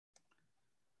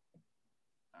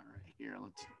Here,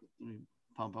 let me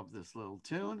pump up this little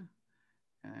tune,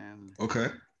 and Okay.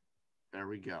 there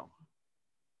we go.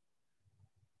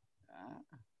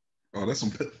 Oh,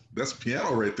 that's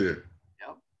piano right there.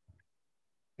 Yep.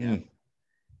 Yeah. Mm.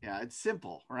 Yeah. It's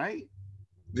simple, right?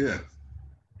 Yeah,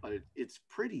 But it's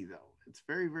pretty though. It's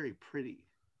very, very pretty.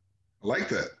 I like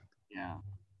that. Yeah.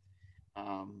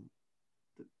 Um,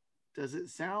 does it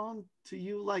sound to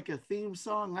you like a theme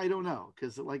song? I don't know,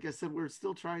 because like I said, we're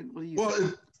still trying. What do you Well,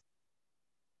 think?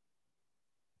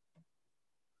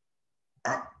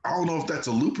 I don't know if that's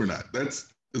a loop or not.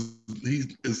 That's is he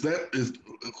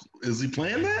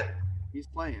playing that? He's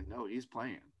playing. No, he's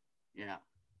playing. Yeah.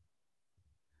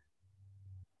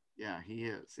 Yeah, he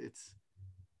is. It's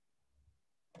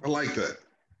I like that.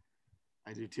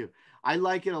 I do too. I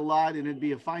like it a lot, and it'd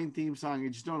be a fine theme song. I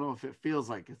just don't know if it feels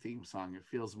like a theme song. It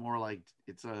feels more like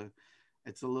it's a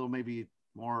little maybe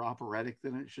more operatic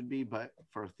than it should be, but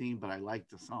for a theme. But I like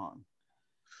the song.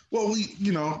 Well,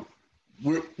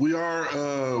 we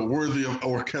are worthy of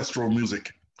orchestral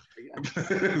music.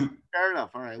 Fair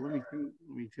enough. All right, let me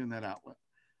tune that out.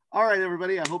 All right,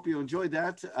 everybody. I hope you enjoyed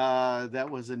that. That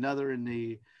was another in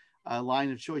the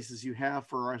line of choices you have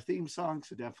for our theme song.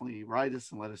 So definitely write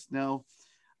us and let us know.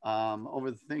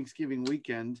 Over the Thanksgiving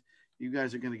weekend, you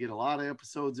guys are going to get a lot of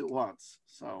episodes at once.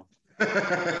 So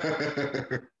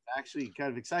actually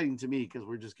kind of exciting to me because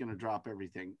we're just going to drop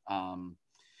everything and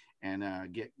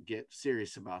get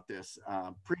serious about this.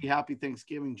 Pretty happy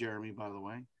Thanksgiving, Jeremy, by the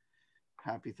way.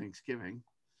 Happy Thanksgiving.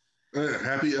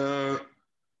 Happy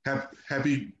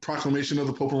happy proclamation of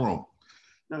the Pope of Rome.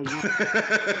 No,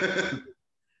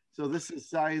 so this is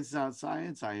Science Not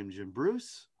Science. I am Jim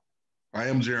Bruce. I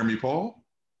am Jeremy Paul.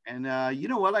 And you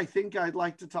know what? I think I'd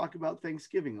like to talk about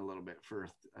Thanksgiving a little bit for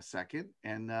a second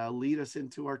and lead us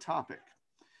into our topic.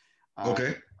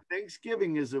 Okay.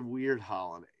 Thanksgiving is a weird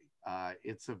holiday.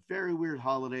 It's a very weird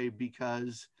holiday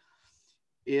because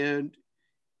it's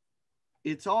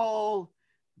all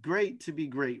great to be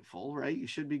grateful, right? You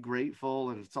should be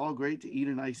grateful, and it's all great to eat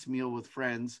a nice meal with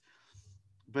friends,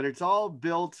 but it's all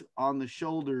built on the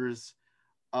shoulders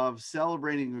of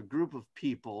celebrating a group of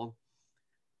people,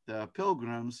 the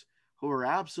Pilgrims, who are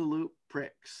absolute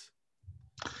pricks.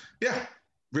 Yeah,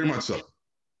 very much so.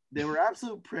 They were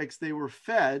absolute pricks. They were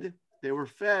fed. They were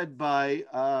fed by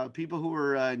people who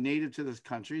were native to this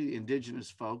country,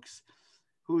 indigenous folks,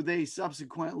 who they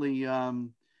subsequently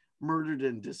murdered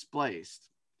and displaced.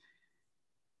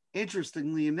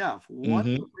 Interestingly enough, one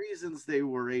of the reasons they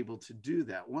were able to do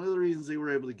that, one of the reasons they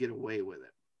were able to get away with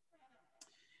it,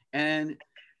 and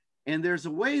there's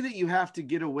a way that you have to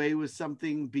get away with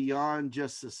something beyond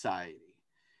just society,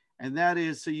 and that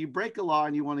is, so you break a law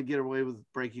and you want to get away with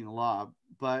breaking a law,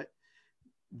 but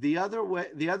the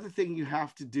other thing you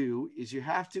have to do is you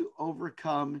have to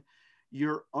overcome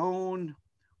your own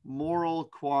moral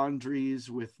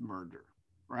quandaries with murder,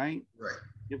 right? Right.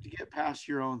 You have to get past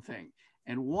your own thing.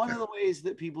 And one of the ways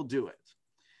that people do it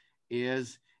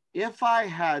is, if I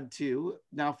had to,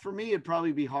 now for me, it'd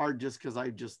probably be hard just because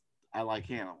I like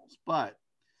animals, but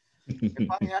if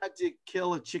I had to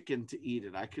kill a chicken to eat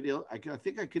it, I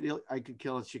think I could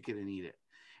kill a chicken and eat it.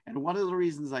 And one of the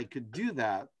reasons I could do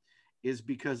that is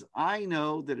because I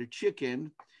know that a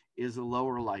chicken is a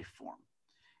lower life form,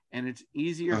 and it's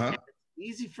easy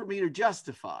for me to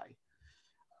justify.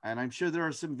 And I'm sure there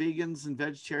are some vegans and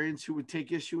vegetarians who would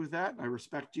take issue with that. I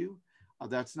respect you.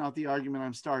 That's not the argument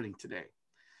I'm starting today.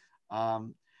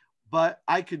 But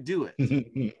I could do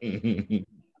it.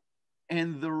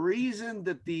 And the reason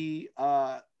that the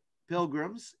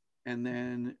Pilgrims and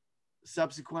then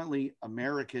subsequently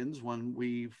Americans, when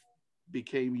we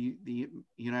became the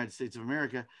United States of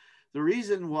America, the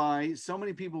reason why so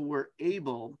many people were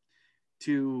able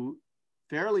to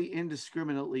fairly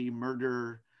indiscriminately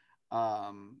murder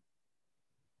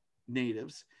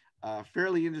natives,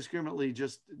 fairly indiscriminately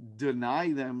just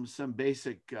deny them some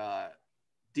basic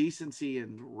decency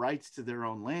and rights to their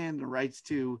own land and rights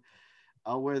to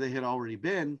where they had already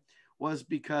been, was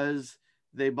because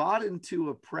they bought into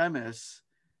a premise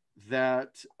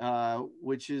that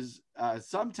which is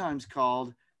sometimes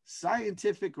called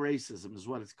scientific racism, is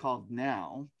what it's called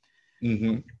now.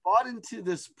 They bought into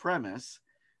this premise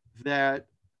that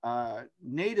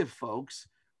native folks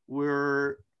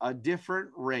were a different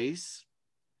race,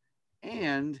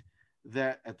 and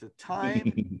that at the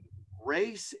time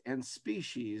race and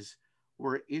species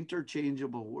were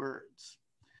interchangeable words.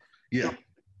 Yeah.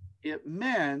 It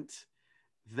meant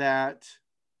that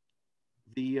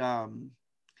the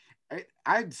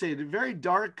I'd say the very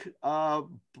dark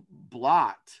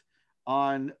blot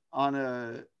on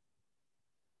a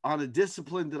on a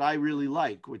discipline that I really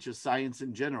like, which is science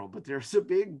in general. But there's a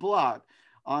big blot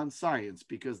on science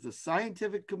because the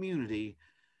scientific community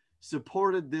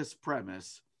supported this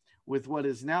premise with what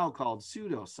is now called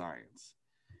pseudoscience.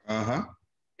 Uh-huh.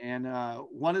 And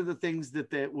one of the things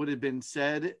that would have been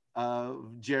said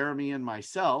of Jeremy and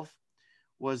myself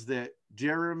was that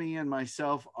Jeremy and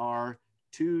myself are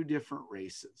two different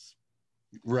races.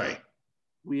 Right.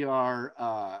 We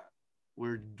are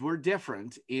we're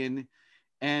different in,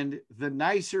 and the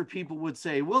nicer people would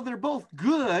say, well, they're both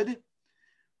good,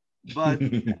 but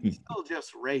still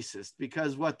just racist,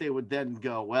 because what they would then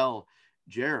go, well,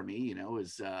 Jeremy, you know,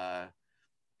 is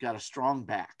got a strong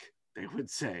back, they would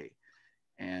say.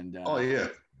 And oh yeah,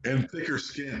 and thicker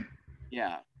skin.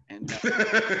 yeah, and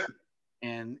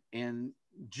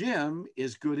Jim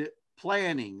is good at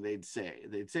planning. They'd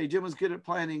say Jim was good at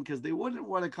planning, because they wouldn't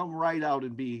want to come right out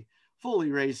and be fully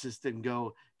racist and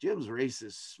go, Jim's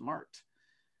racist smart.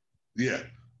 Yeah.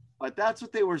 But that's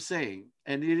what they were saying.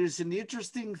 And it is an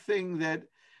interesting thing that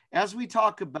as we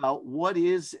talk about what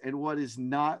is and what is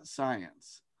not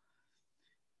science,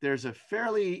 there's a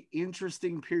fairly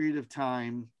interesting period of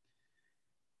time,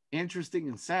 interesting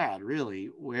and sad, really,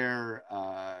 where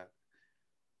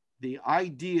the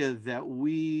idea that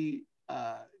we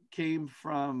came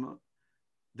from,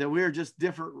 that we're just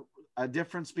a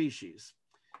different species,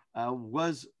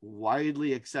 was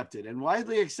widely accepted, and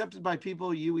widely accepted by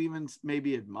people you even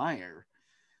maybe admire.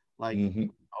 Like,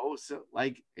 so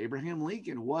like Abraham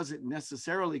Lincoln wasn't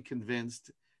necessarily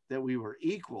convinced that we were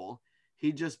equal.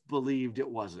 He just believed it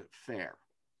wasn't fair.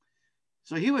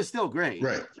 So he was still great.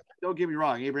 Right. Don't get me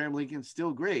wrong. Abraham Lincoln's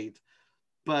still great,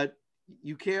 but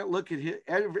you can't look at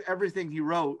everything he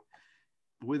wrote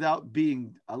without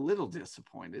being a little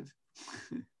disappointed.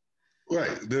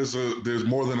 Right. There's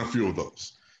more than a few of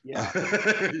those. Yeah.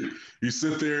 You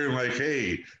sit there and like,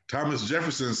 hey, Thomas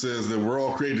Jefferson says that we're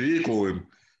all created equal, and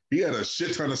he had a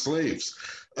shit ton of slaves.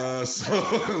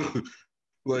 So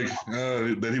like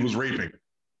that he was raping.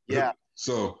 Yeah.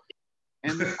 So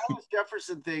and the Thomas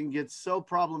Jefferson thing gets so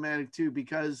problematic too,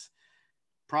 because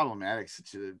problematic,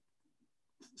 such a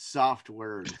soft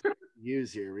word to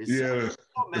use here. It's yeah, so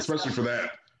especially up. For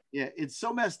that. Yeah, it's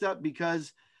so messed up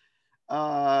because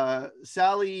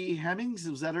Sally Hemings,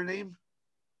 was that her name?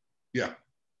 Yeah.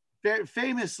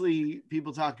 Famously,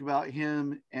 people talk about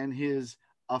him and his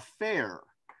affair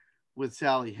with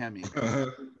Sally Hemings,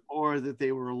 or that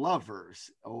they were lovers,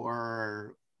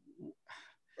 or.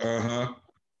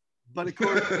 But of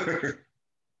course,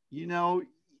 you know,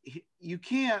 you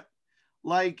can't,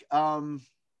 like, I'm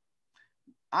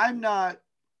not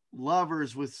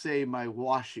lovers with, say, my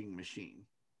washing machine.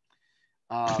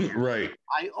 Right.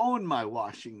 I own my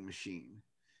washing machine,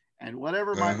 and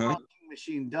whatever my washing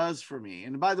machine does for me.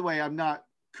 And by the way, I'm not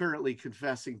currently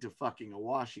confessing to fucking a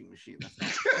washing machine. That's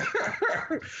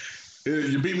not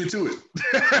you beat me to it.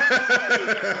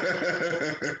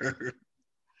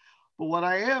 But what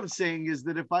I am saying is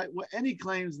that if any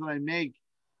claims that I make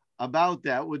about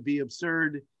that would be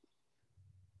absurd,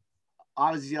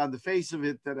 obviously on the face of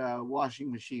it, that a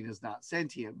washing machine is not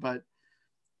sentient, but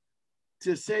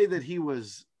to say that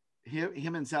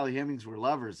him and Sally Hemings were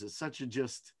lovers is such a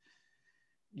just,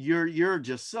 you're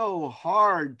just so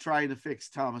hard trying to fix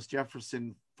Thomas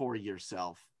Jefferson for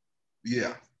yourself.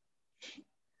 Yeah.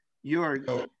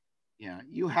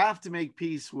 You have to make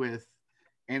peace with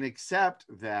and accept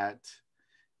that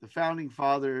the founding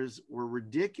fathers were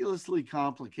ridiculously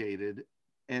complicated,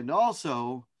 and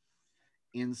also,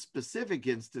 in specific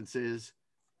instances,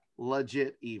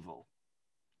 legit evil.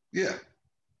 Yeah.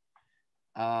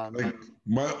 Like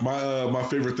my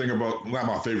favorite thing about, not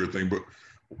my favorite thing, but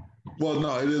well,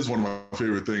 no, it is one of my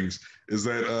favorite things, is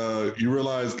that you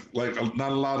realize, like,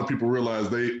 not a lot of people realize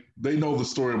they know the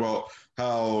story about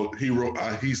how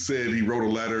he said he wrote a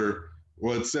letter.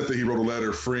 Well, it said that he wrote a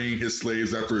letter freeing his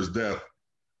slaves after his death,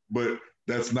 but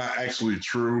that's not actually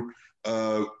true.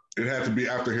 It had to be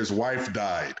after his wife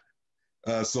died.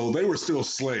 So they were still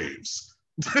slaves.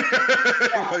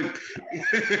 like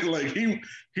he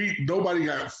nobody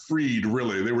got freed,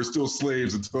 really. They were still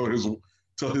slaves until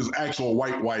his actual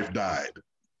white wife died.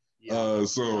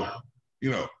 So you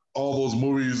know, all those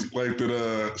movies like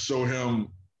that show him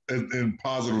in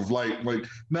positive light, like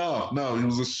no, he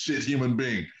was a shit human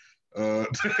being.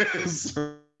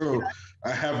 So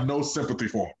I have no sympathy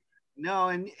for him. No,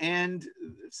 and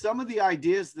some of the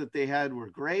ideas that they had were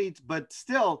great, but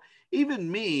still, even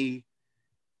me,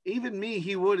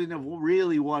 he wouldn't have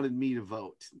really wanted me to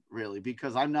vote, really,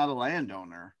 because I'm not a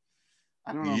landowner.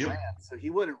 I don't know land, so he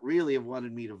wouldn't really have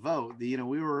wanted me to vote. You know,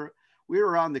 we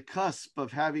were on the cusp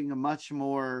of having a much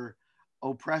more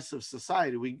oppressive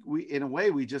society. We in a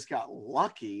way, we just got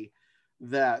lucky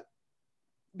that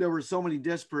there were so many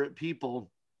disparate people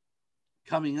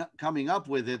coming up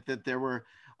with it, that there were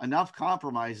enough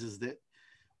compromises that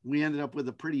we ended up with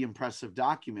a pretty impressive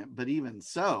document. But even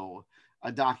so,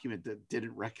 a document that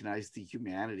didn't recognize the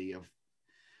humanity of,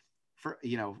 for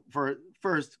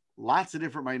first, lots of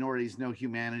different minorities, no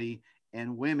humanity,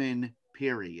 and women,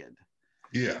 period.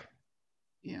 Yeah.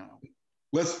 You know,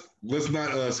 let's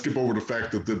not skip over the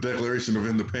fact that the Declaration of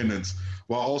Independence,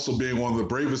 while also being one of the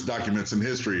bravest documents in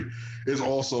history, is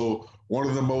also one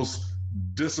of the most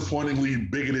disappointingly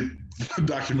bigoted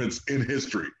documents in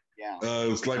history. Yeah.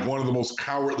 It's like one of the most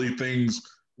cowardly things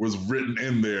was written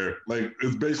in there. Like,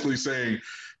 it's basically saying,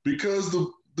 because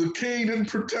the king didn't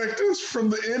protect us from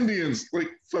the Indians, like,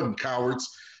 fucking cowards.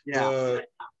 Yeah.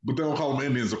 But they don't call them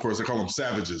Indians, of course. They call them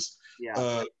savages.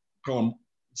 Yeah.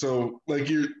 So, like,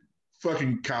 you're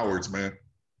fucking cowards, man.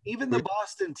 Even the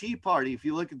Boston Tea Party, if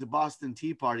you look at the Boston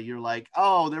Tea Party, you're like,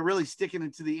 oh, they're really sticking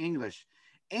it to the English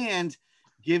and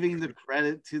giving the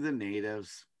credit to the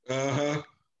natives. Uh-huh.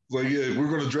 Like, yeah, we're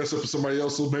going to dress up as somebody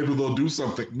else, so maybe they'll do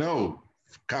something. No,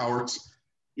 cowards.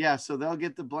 Yeah, so they'll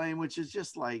get the blame, which is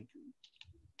just like,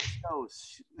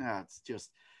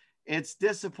 it's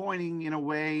disappointing in a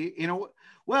way.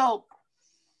 Well,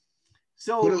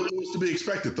 so. But it was to be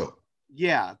expected, though.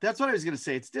 Yeah, that's what I was going to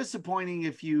say. It's disappointing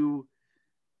if you're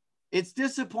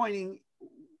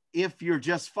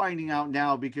just finding out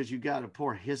now because you got a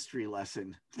poor history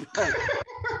lesson. But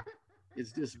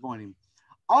it's disappointing.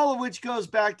 All of which goes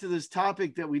back to this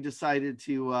topic that we decided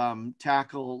to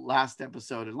tackle last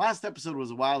episode. And last episode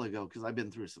was a while ago because I've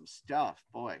been through some stuff,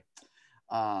 boy.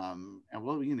 And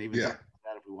we can even talk about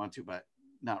that if we want to, but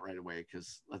not right away,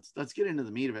 because let's get into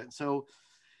the meat of it. So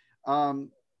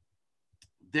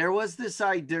there was this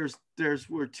idea,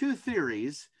 were two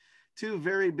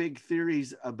very big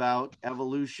theories about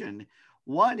evolution.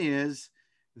 One is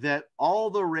that all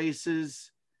the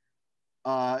races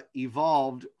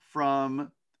evolved from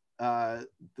the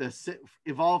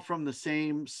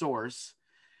same source.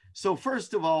 So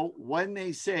first of all, when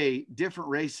they say different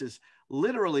races,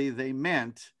 literally they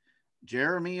meant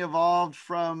Jeremy evolved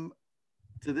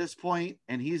to this point,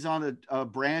 and he's on a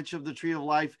branch of the tree of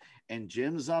life, and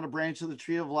Jim's on a branch of the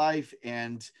tree of life,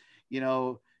 and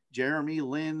Jeremy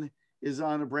Lin is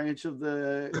on a branch of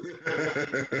the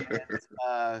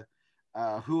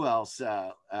who else?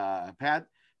 Pat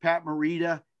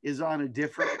Morita is on a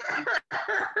different.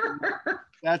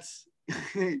 That's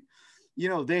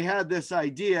they had this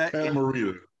idea. Pat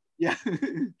Morita. Yeah.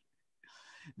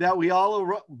 That we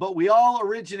all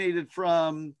originated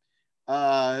from.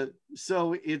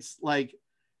 So it's like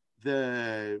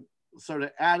the sort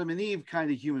of Adam and Eve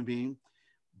kind of human being.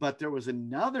 But there was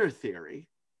another theory,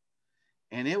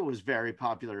 and it was very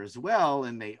popular as well.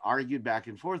 And they argued back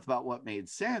and forth about what made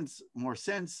more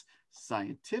sense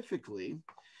scientifically.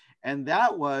 And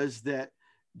that was that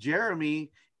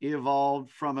Jeremy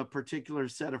evolved from a particular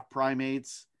set of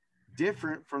primates,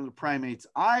 different from the primates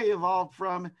I evolved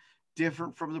from,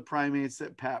 different from the primates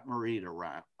that Pat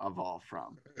Morita evolved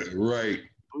from. Right.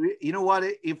 You know what?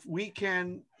 If we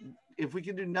can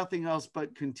do nothing else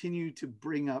but continue to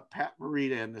bring up Pat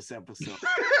Morita in this episode.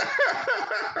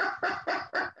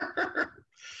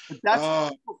 But that's what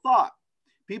people thought.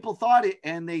 People thought it,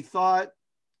 and they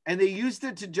used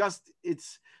it to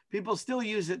people still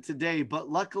use it today, but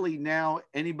luckily now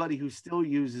anybody who still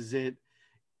uses it,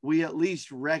 we at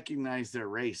least recognize they're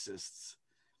racists.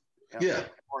 Yeah.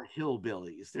 Or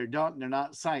hillbillies. They're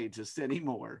not scientists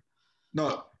anymore.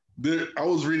 No, I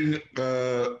was reading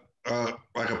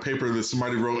like a paper that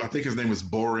somebody wrote. I think his name is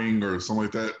Boring or something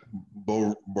like that.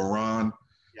 Boran.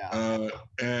 Yeah.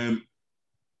 And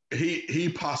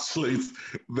he postulates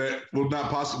that, well,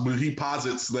 not possibly, he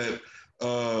posits that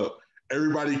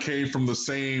everybody came from the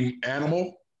same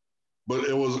animal, but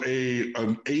it was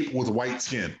an ape with white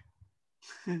skin.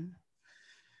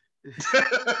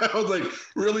 I was like,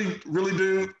 really,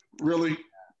 dude? Really?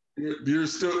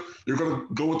 You're gonna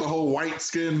go with the whole white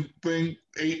skin thing,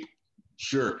 ape?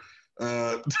 Sure.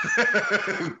 I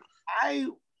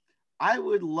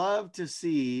would love to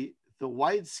see the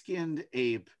white-skinned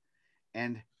ape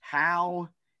and how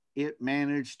it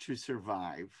managed to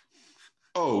survive.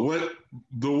 Oh,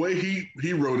 the way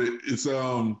he wrote it, it's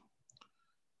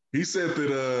he said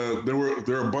that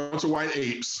there are a bunch of white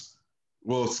apes.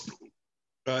 Well,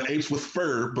 apes with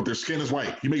fur, but their skin is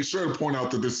white. He makes sure to point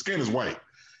out that their skin is white.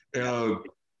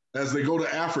 As they go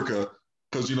to Africa,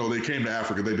 because they came to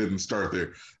Africa, they didn't start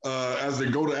there. As they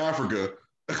go to Africa,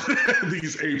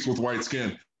 these apes with white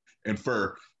skin and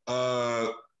fur,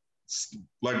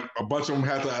 like a bunch of them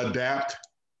had to adapt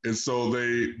and so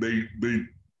they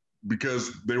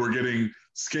because they were getting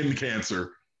skin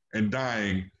cancer and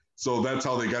dying. So that's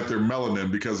how they got their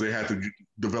melanin, because they had to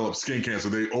develop skin cancer.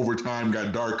 They over time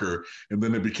got darker, and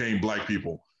then it became black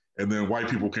people, and then white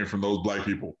people came from those black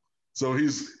people. So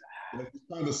he's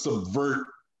trying to subvert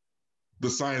the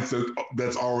science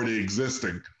that's already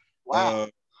existing. Wow.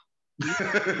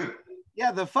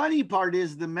 Yeah, the funny part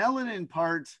is the melanin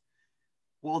part.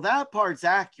 Well, that part's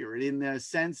accurate in the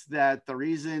sense that the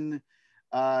reason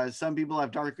some people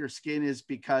have darker skin is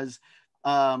because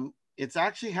it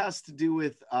actually has to do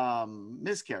with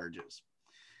miscarriages.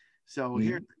 So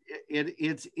here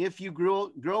it's if you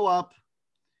grow up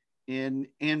in,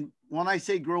 and when I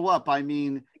say grow up, I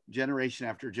mean generation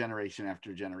after generation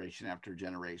after generation after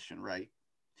generation, right?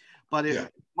 But if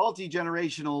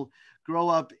multi-generational, grow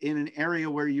up in an area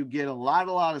where you get a lot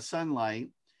of sunlight,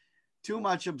 too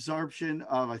much absorption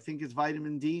of, I think it's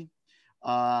vitamin D,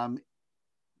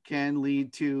 can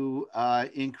lead to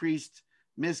increased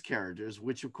miscarriages,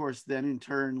 which of course then in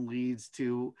turn leads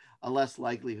to a less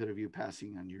likelihood of you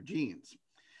passing on your genes.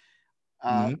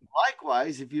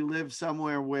 Likewise, if you live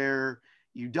somewhere where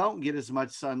you don't get as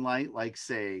much sunlight, like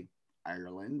say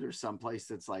Ireland or someplace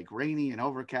that's like rainy and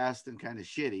overcast and kind of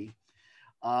shitty,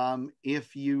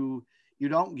 if you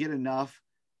don't get enough,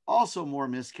 also more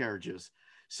miscarriages.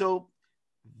 So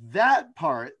that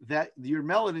part, that your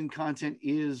melanin content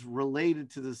is related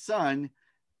to the sun,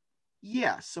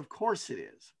 yes, of course it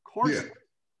is. Of course. Yeah.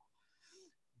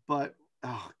 But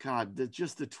oh God,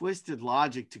 just the twisted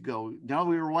logic to go, no,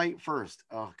 we were white first.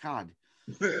 Oh God.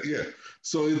 Yeah.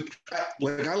 So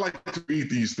I like to read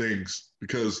these things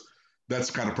because that's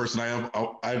the kind of person I am.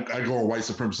 I go on white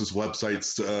supremacist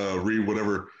websites to read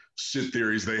whatever shit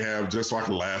theories they have just so I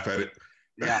can laugh at it.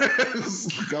 Yeah.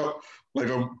 like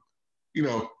I'm, you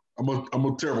know, I'm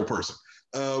a terrible person.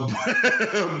 But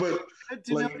good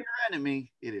to know your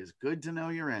enemy. It is good to know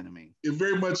your enemy. It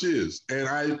very much is, and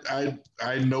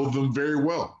I know them very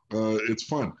well. It's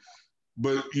fun,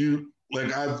 but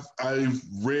I've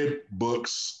read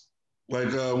books.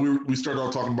 Like we started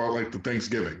off talking about like the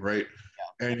Thanksgiving, right?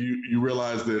 Yeah. And you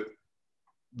realize that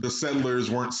the settlers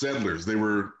weren't settlers. They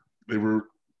were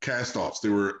cast-offs. They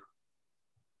were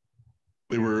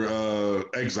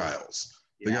exiles.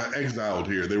 Yeah. They got exiled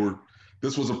here.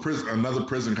 This was another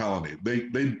prison colony.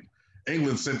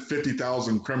 England sent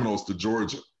 50,000 criminals to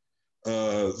Georgia.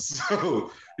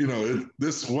 So,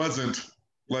 this wasn't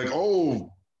like,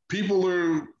 oh, people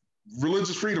are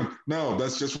religious freedom. No,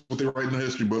 that's just what they write in the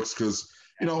history books because,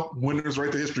 winners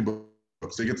write the history books.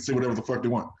 They get to say whatever the fuck they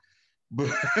want. But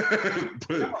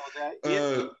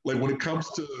like when it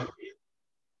comes to,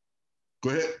 go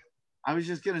ahead. I was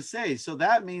just going to say, so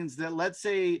that means that let's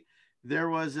say there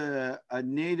was a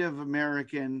Native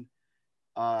American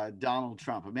Donald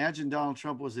Trump. Imagine Donald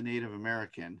Trump was a Native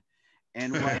American.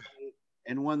 And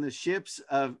when the ships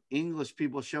of English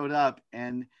people showed up,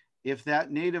 and if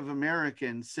that Native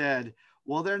American said,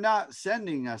 well, they're not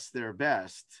sending us their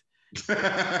best,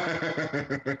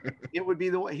 it would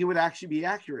be he would actually be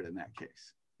accurate in that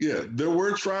case. Yeah, there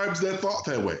were tribes that thought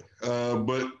that way.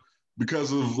 But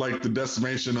because of like the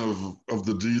decimation of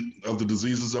the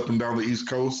diseases up and down the East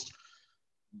Coast,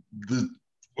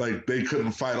 they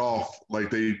couldn't fight off like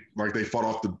they fought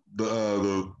off the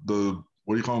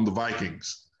what do you call them, the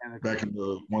Vikings back in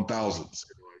the 1000s.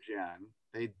 Yeah,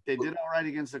 they did all right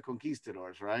against the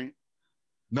conquistadors, right?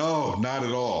 No, not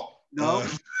at all. No,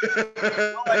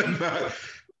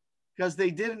 because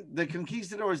the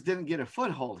conquistadors didn't get a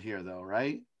foothold here, though,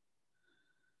 right?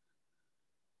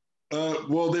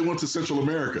 Well, they went to Central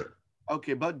America.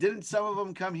 Okay, but didn't some of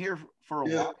them come here for a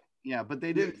while? Yeah, but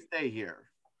they didn't stay here.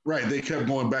 Right, they kept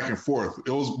going back and forth.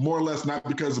 It was more or less not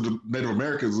because of the Native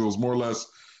Americans. It was more or less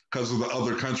because of the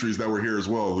other countries that were here as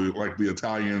well, like the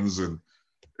Italians and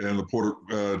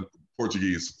the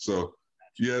Portuguese. So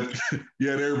you had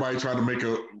everybody trying to make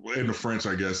and the French,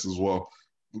 I guess, as well.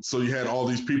 So you had all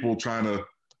these people trying to,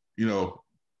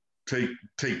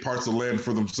 take parts of the land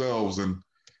for themselves, and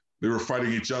they were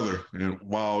fighting each other. And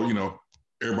while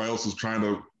everybody else was trying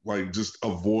to like just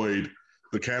avoid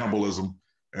the cannibalism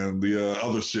and the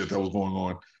other shit that was going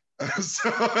on. So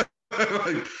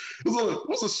like it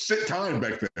was a shit time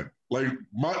back then. Like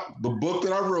the book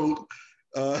that I wrote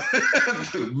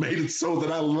made it so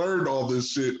that I learned all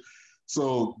this shit.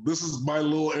 So this is my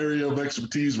little area of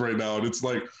expertise right now. And it's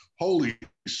like, holy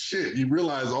shit, you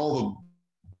realize all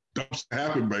the dumb shit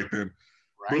happened back then.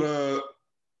 Right. But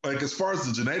like as far as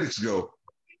the genetics go,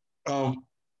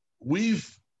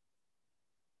 we've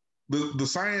the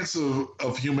science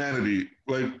of humanity,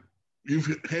 like you've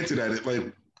hinted at it,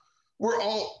 like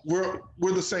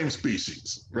we're the same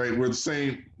species, right? We're the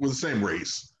same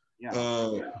race, Yeah.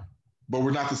 but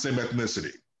we're not the same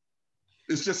ethnicity.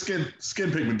 It's just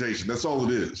skin pigmentation. That's all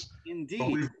it is. But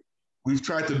Indeed. we've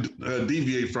tried to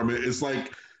deviate from it. It's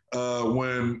like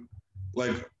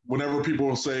whenever people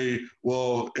will say,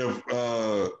 well,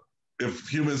 if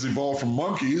humans evolved from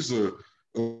monkeys, or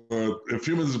if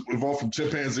humans evolved from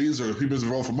chimpanzees, or if humans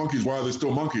evolved from monkeys, why are they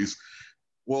still monkeys?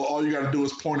 Well, all you got to do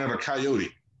is point at a coyote.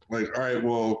 Like, all right,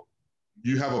 well,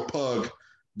 you have a pug,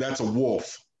 that's a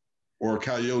wolf or a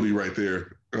coyote right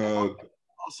there.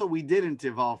 Also, we didn't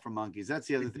evolve from monkeys. That's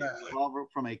the other thing. Exactly. We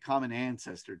evolved from a common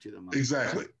ancestor to the monkeys.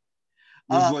 Exactly.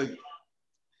 It's like.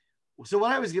 So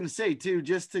what I was going to say too,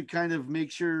 just to kind of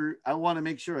make sure, I want to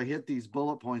make sure I hit these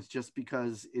bullet points just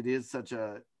because it is such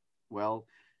a, well,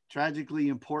 tragically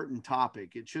important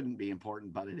topic. It shouldn't be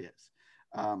important, but it is.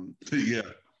 Yeah.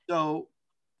 So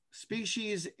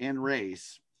species and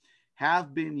race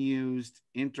have been used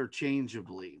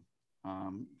interchangeably,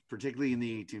 particularly in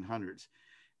the 1800s.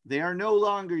 They are no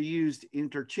longer used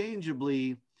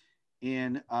interchangeably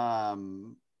in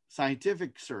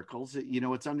scientific circles. You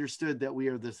know, it's understood that we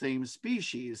are the same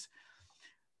species.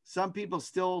 Some people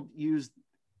still use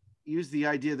the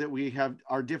idea that we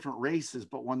are different races,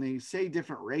 but when they say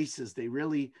different races, they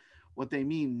really, what they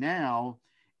mean now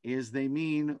is they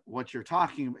mean what you're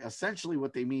talking, essentially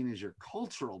what they mean is your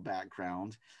cultural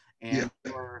background and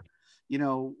your, you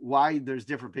know, why there's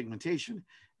different pigmentation.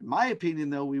 In my opinion,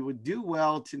 though, we would do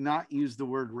well to not use the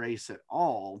word race at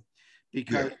all,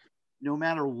 because no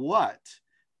matter what,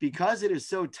 because it is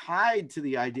so tied to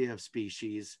the idea of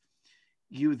species,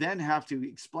 you then have to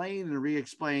explain and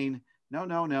re-explain,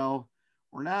 no,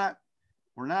 we're not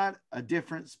a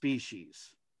different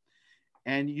species.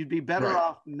 And you'd be better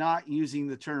off not using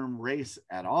the term race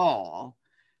at all,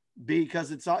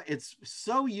 because it's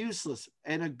so useless.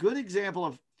 And a good example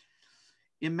of,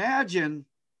 imagine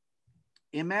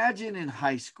in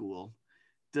high school,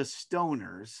 the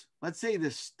stoners, let's say the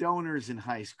stoners in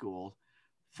high school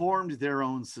formed their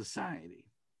own society.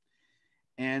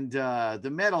 And the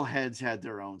metalheads had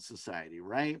their own society,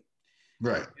 right?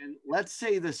 Right. And let's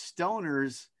say the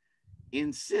stoners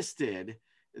insisted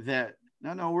that,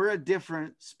 no, we're a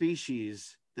different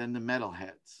species than the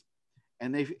metalheads.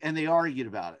 And they argued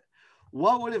about it.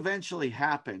 What would eventually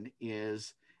happen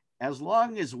is, as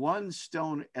long as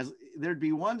there'd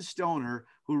be one stoner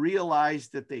who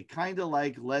realized that they kind of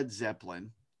like Led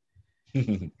Zeppelin,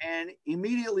 and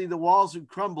immediately the walls would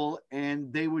crumble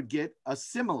and they would get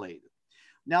assimilated.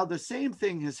 Now, the same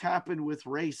thing has happened with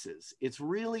races. It's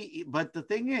really, but the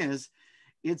thing is,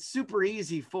 it's super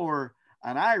easy for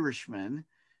an Irishman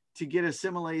to get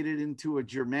assimilated into a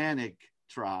Germanic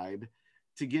tribe,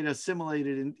 to get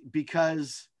assimilated in,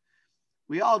 because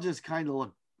we all just kind of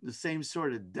look the same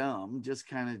sort of dumb, just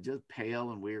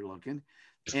pale and weird looking.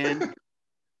 And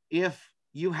if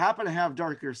you happen to have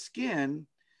darker skin,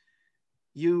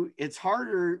 it's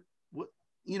harder,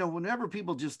 you know, whenever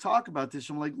people just talk about this,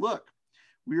 I'm like, look,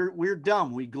 we're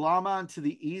dumb. We glom onto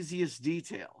the easiest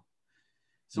detail.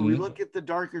 So we look at the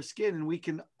darker skin and we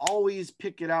can always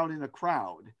pick it out in a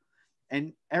crowd,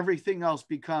 and everything else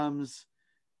becomes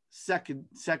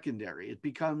secondary. It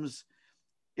becomes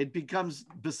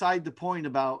beside the point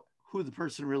about who the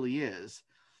person really is.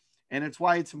 And it's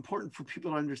why it's important for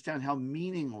people to understand how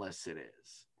meaningless it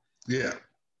is. Yeah.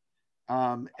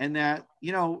 And that,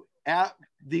 you know,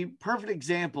 the perfect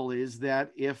example is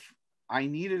that if I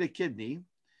needed a kidney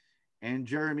and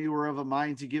Jeremy were of a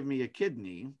mind to give me a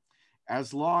kidney,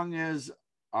 as long as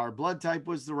our blood type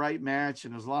was the right match,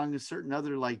 and as long as certain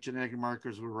other like genetic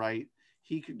markers were right,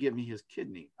 he could give me his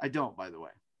kidney. I don't, by the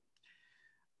way.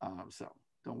 So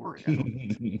don't worry. I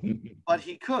don't. But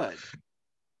he could.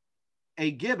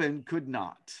 A gibbon could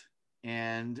not.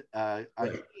 And a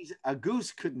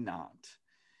goose could not.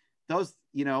 Those,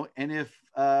 you know, and if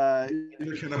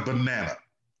neither can a banana.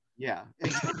 Yeah.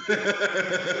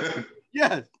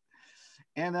 Yes.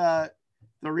 And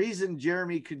the reason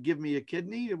Jeremy could give me a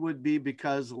kidney would be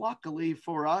because, luckily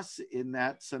for us in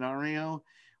that scenario,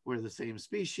 we're the same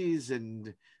species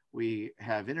and we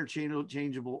have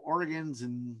interchangeable organs,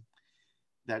 and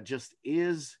that just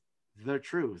is the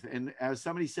truth. And as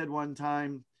somebody said one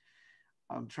time,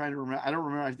 I'm trying to remember, I don't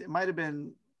remember, it might have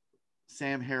been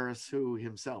Sam Harris, who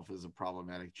himself is a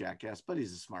problematic jackass, but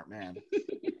he's a smart man.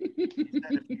 He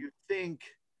said, if you think,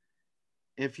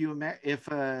 if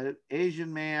an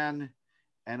Asian man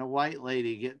and a white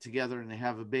lady get together and they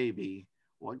have a baby,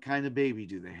 what kind of baby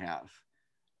do they have?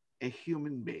 A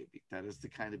human baby. That is the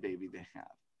kind of baby they have.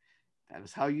 That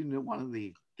is how you know one of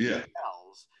the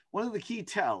key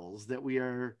tells that we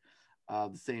are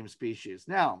the same species.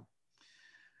 Now,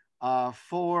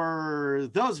 For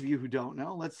those of you who don't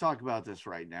know, let's talk about this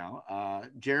right now.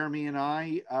 Jeremy and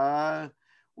I,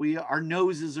 our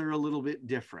noses are a little bit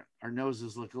different. Our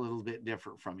noses look a little bit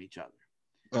different from each other.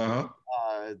 Uh-huh.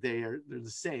 They're the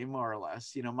same more or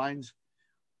less. You know, mine's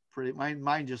pretty.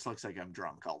 Mine just looks like I'm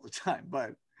drunk all the time.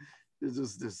 But there's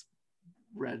just this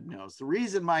red nose. The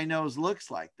reason my nose looks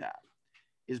like that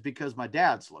is because my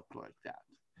dad's looked like that.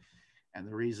 And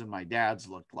the reason my dad's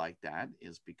looked like that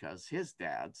is because his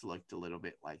dad's looked a little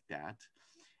bit like that.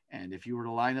 And if you were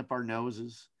to line up our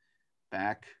noses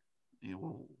back,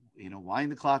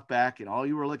 wind the clock back, and all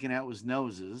you were looking at was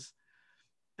noses,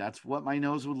 that's what my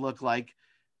nose would look like,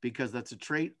 because that's a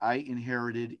trait I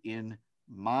inherited in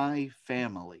my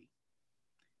family.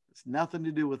 It's nothing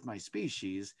to do with my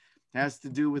species. It has to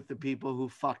do with the people who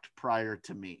fucked prior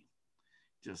to me.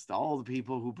 Just all the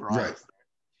people who brought right.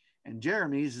 And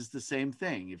Jeremy's is the same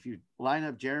thing. If you line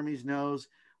up Jeremy's nose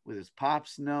with his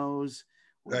pop's nose,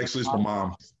 actually, it's my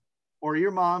mom, or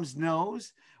your mom's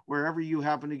nose, wherever you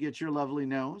happen to get your lovely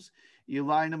nose, you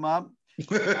line them up,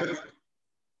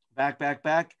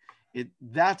 back.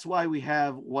 That's why we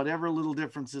have whatever little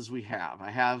differences we have. I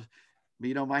have,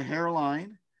 my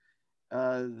hairline.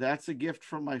 That's a gift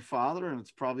from my father, and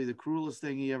it's probably the cruelest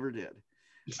thing he ever did.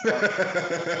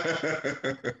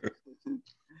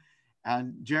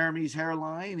 And Jeremy's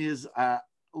hairline is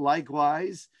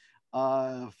likewise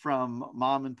from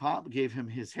Mom and Pop, gave him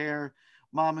his hair.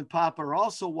 Mom and Pop are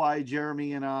also why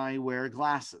Jeremy and I wear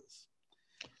glasses.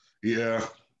 Yeah.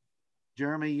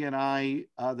 Jeremy and I,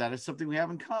 that is something we have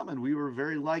in common. We were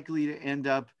very likely to end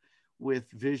up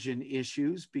with vision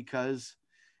issues because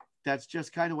that's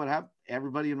just kind of what happened.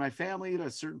 Everybody in my family at a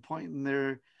certain point in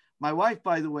their, my wife,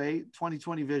 by the way,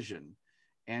 20/20 vision.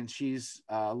 And she's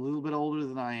a little bit older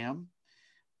than I am.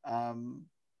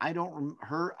 I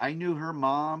knew her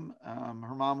mom.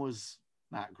 Her mom was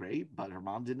not great, but her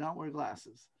mom did not wear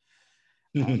glasses.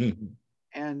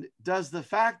 And does the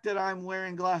fact that I'm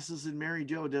wearing glasses and Mary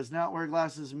Jo does not wear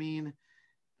glasses mean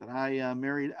that I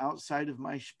married outside of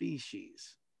my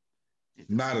species?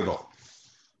 Not at all.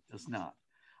 It does not.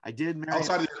 I did marry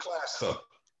outside of your class, though.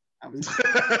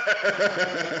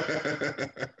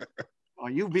 Oh,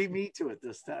 you beat me to it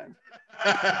this time.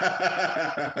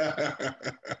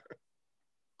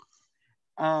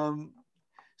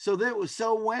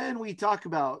 So when we talk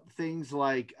about things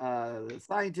like the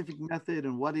scientific method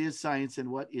and what is science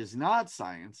and what is not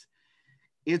science,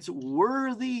 it's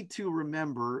worthy to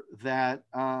remember that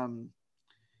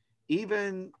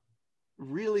even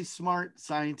really smart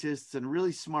scientists and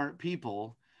really smart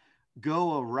people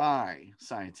go awry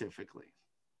scientifically.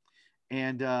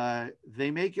 And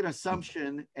they make an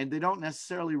assumption and they don't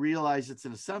necessarily realize it's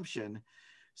an assumption.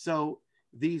 So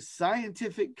the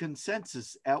scientific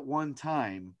consensus at one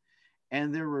time,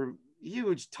 and there were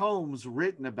huge tomes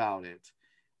written about it.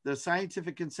 The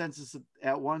scientific consensus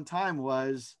at one time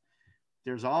was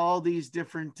there's all these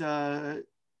different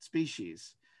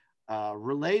species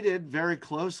related, very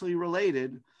closely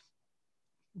related.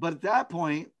 But at that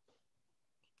point,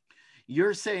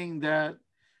 you're saying that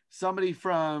somebody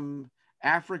from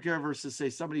Africa versus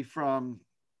say somebody from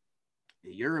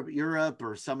Europe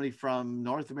or somebody from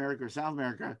North America or South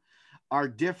America are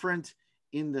different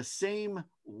in the same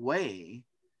way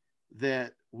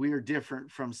that we're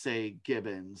different from say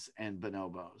gibbons and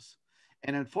bonobos.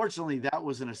 And unfortunately, that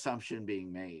was an assumption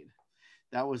being made.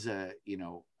 That was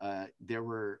there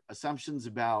were assumptions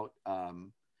about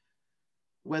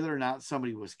whether or not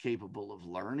somebody was capable of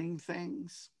learning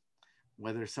things,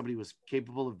 whether somebody was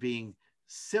capable of being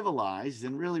civilized.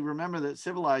 And really remember that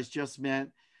civilized just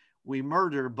meant we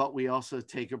murder, but we also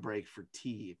take a break for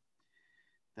tea.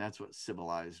 That's what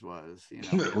civilized was,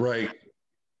 Right.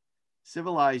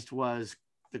 Civilized was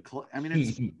it's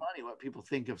funny what people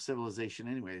think of civilization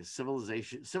anyway.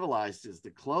 Civilized is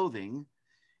the clothing,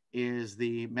 is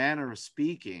the manner of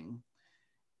speaking,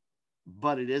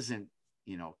 but it isn't,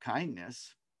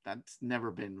 kindness. That's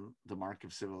never been the mark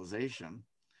of civilization.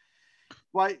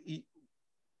 Why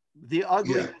the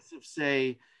ugliness of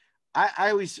say,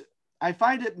 I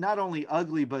find it not only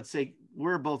ugly, but say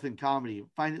we're both in comedy,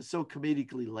 find it so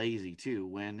comedically lazy too,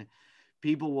 when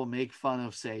people will make fun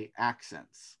of say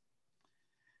accents.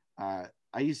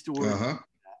 I used to work,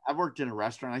 I've worked in a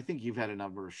restaurant. I think you've had a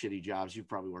number of shitty jobs. You've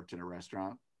probably worked in a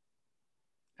restaurant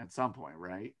at some point,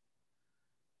 right?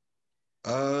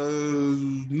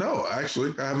 No,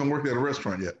 actually, I haven't worked at a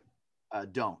restaurant yet.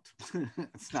 Don't.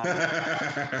 It's not.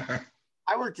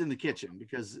 I worked in the kitchen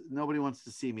because nobody wants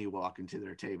to see me walk into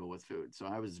their table with food. So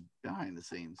I was behind the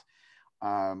scenes.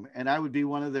 And I would be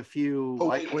one of the few. Oh,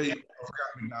 wait. I forgot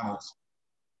McDonald's.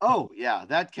 Oh yeah,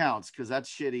 that counts because that's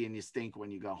shitty and you stink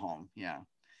when you go home. Yeah.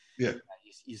 Yeah.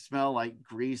 You smell like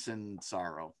grease and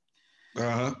sorrow.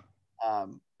 Uh-huh.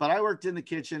 But I worked in the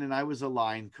kitchen and I was a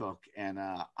line cook. And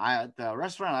at the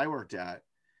restaurant I worked at,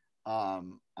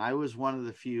 I was one of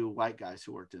the few white guys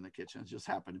who worked in the kitchen. It just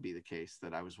happened to be the case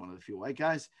that I was one of the few white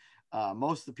guys.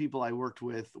 Most of the people I worked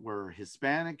with were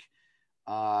Hispanic.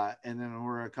 And then there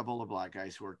were a couple of black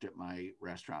guys who worked at my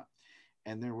restaurant.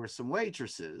 And there were some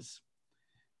waitresses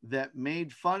that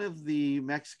made fun of the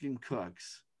Mexican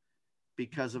cooks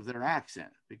because of their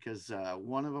accent. Because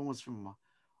one of them was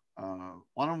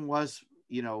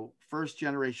first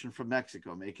generation from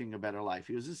Mexico, making a better life.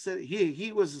 He was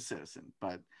he was a citizen,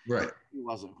 but right. He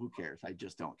wasn't. Who cares? I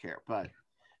just don't care. But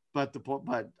I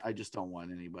just don't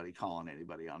want anybody calling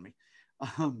anybody on me.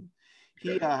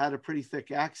 He had a pretty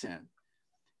thick accent,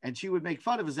 and she would make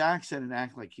fun of his accent and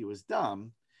act like he was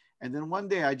dumb. And then one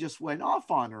day I just went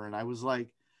off on her and I was like,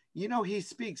 he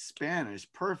speaks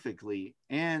Spanish perfectly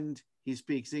and he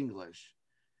speaks English.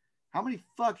 How many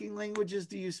fucking languages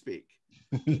do you speak?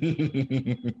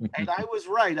 And I was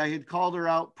right. I had called her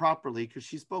out properly because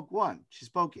she spoke one. She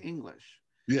spoke English.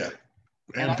 Yeah.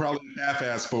 And probably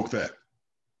half-ass spoke that.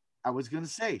 I was going to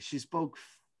say she spoke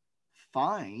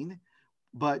fine,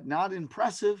 but not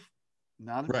impressive.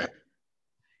 Not impressive. Right.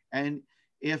 And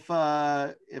if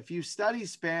you study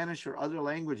Spanish or other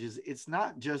languages, it's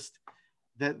not just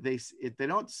that they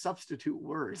don't substitute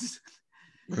words,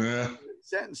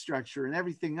 sentence structure, and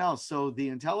everything else. So the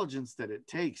intelligence that it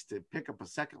takes to pick up a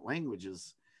second language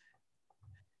is,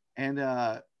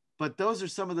 but those are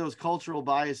some of those cultural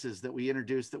biases that we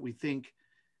introduce that we think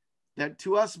that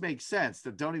to us make sense,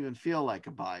 that don't even feel like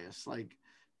a bias, like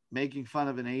making fun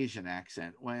of an Asian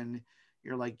accent when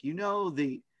you're like,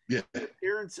 the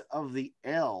appearance of the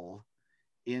L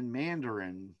in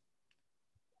Mandarin,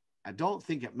 I don't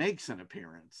think it makes an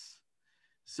appearance.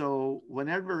 So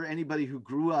whenever anybody who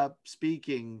grew up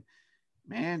speaking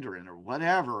Mandarin or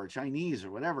whatever, or Chinese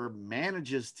or whatever,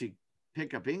 manages to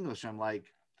pick up English, I'm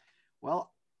like,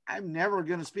 well, I'm never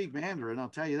going to speak Mandarin. I'll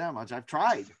tell you that much. I've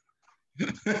tried.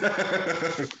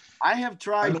 I have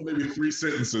tried. I know maybe 3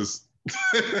 sentences.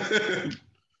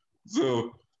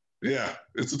 So, yeah,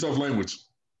 it's a tough language.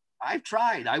 I've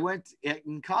tried.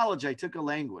 In college, I took a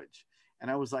language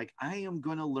and I was like, I am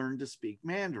going to learn to speak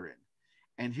Mandarin.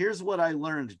 And here's what I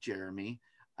learned, Jeremy.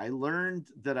 I learned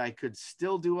that I could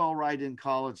still do all right in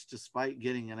college despite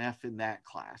getting an F in that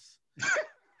class.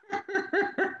 That's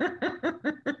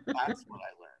what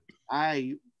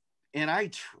I learned. I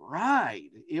tried.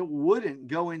 It wouldn't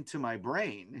go into my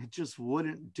brain. It just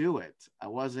wouldn't do it.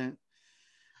 Because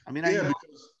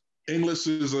English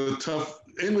is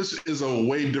a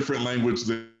way different language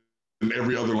than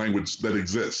every other language that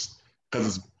exists.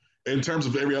 Because in terms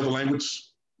of every other language,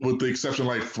 with the exception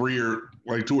like 2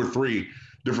 or 3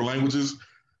 different languages,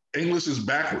 English is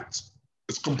backwards.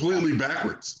 It's completely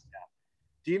backwards. Yeah.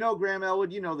 Do you know Graham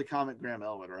Elwood? You know the comic Graham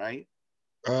Elwood, right?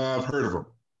 I've heard of him.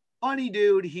 Funny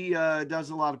dude. He does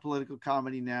a lot of political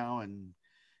comedy now, and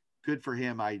good for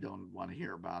him. I don't want to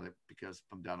hear about it because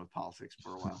I'm done with politics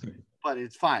for a while. But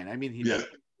it's fine. I mean, he does a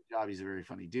good job. He's a very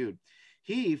funny dude.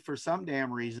 He, for some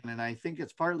damn reason, and I think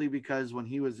it's partly because when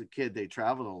he was a kid, they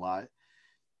traveled a lot.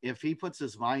 If he puts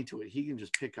his mind to it, he can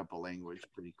just pick up a language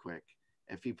pretty quick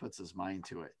if he puts his mind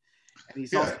to it. And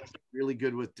he's also really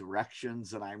good with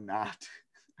directions, and I'm not.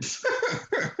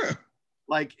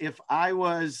 Like if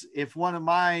one of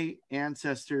my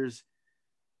ancestors,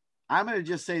 I'm going to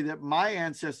just say that my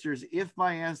ancestors, if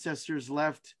my ancestors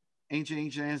left,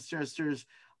 ancient ancestors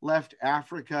left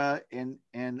Africa and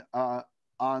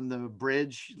on the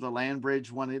bridge, the land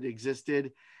bridge when it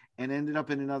existed, and ended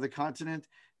up in another continent,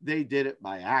 they did it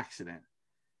by accident.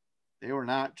 They were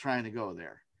not trying to go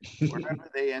there. Wherever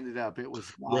they ended up, it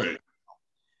was right.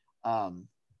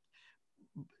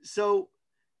 So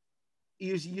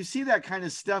you see that kind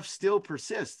of stuff still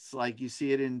persists. Like you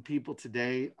see it in people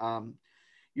today.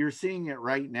 You're seeing it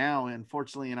right now,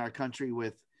 unfortunately, in our country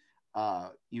with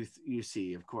you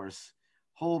see, of course,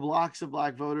 whole blocks of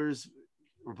black voters.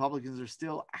 Republicans are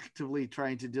still actively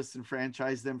trying to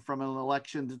disenfranchise them from an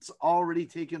election that's already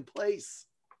taken place.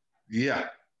 Yeah,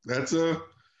 it's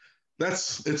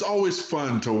always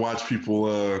fun to watch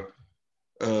people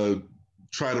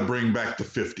try to bring back the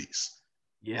 50s.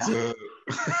 Yeah. So,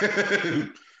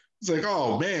 it's like,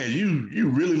 oh man, you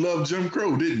really loved Jim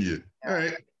Crow, didn't you? Yeah. All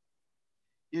right.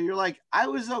 Yeah, you're like, I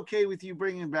was okay with you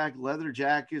bringing back leather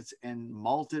jackets and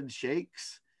malted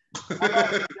shakes.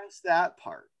 Just that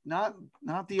part, not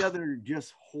the other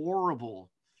just horrible.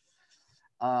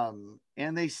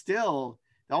 And they still,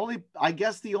 the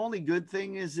only good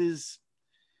thing is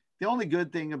The only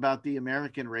good thing about the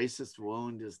American racist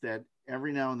wound is that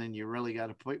every now and then you really got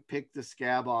to pick the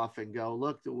scab off and go,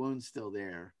 look, the wound's still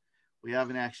there. We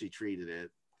haven't actually treated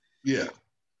it. Yeah,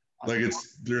 like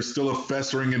there's still a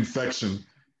festering infection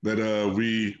that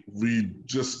we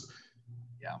just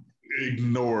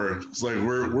ignore. It's like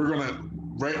we're gonna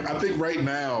right. I think right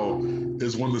now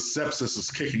is when the sepsis is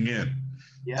kicking in.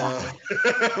 Yeah,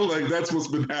 like that's what's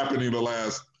been happening the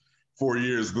last 4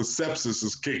 years. The sepsis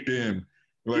is kicked in.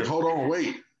 We're like, hold on,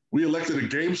 wait. We elected a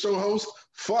game show host?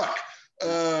 Fuck.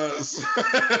 Now,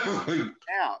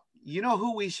 you know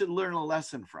who we should learn a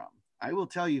lesson from? I will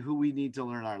tell you who we need to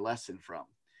learn our lesson from.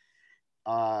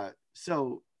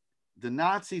 So the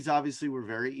Nazis obviously were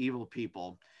very evil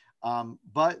people,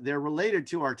 but they're related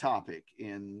to our topic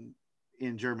in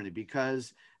Germany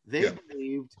because they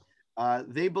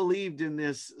believed in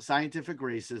this scientific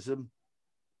racism.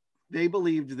 They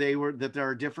believed that there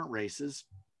are different races.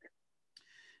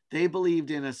 They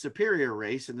believed in a superior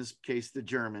race, in this case, the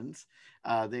Germans.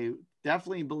 They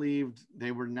definitely believed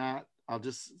they were not, I'll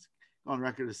just go on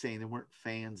record as saying they weren't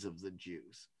fans of the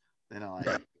Jews. They don't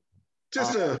like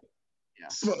just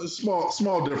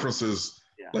small differences,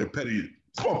 like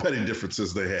small petty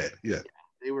differences they had. Yeah.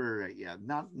 They were,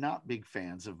 not big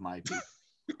fans of my people.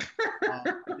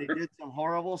 They did some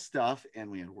horrible stuff,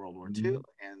 and we had World War II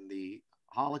and the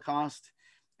Holocaust,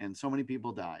 and so many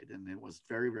people died, and it was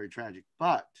very, very tragic.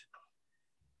 But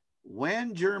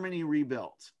when Germany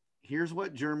rebuilt, here's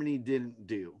what Germany didn't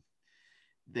do.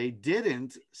 They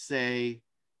didn't say,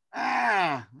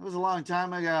 it was a long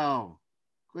time ago.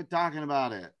 Quit talking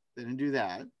about it. They didn't do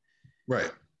that.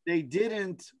 Right. They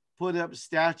didn't put up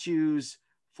statues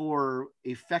for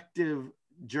effective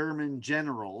German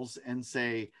generals and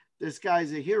say, this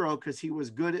guy's a hero because he was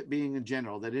good at being a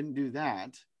general. They didn't do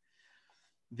that.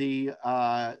 They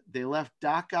left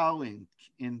Dachau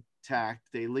intact.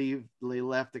 They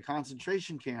left the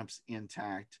concentration camps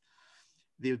intact.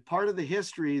 The part of the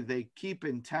history they keep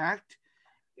intact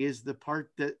is the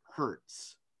part that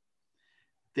hurts.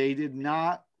 They did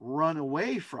not run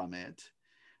away from it.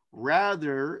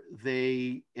 Rather,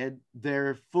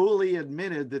 they're fully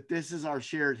admitted that this is our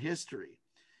shared history.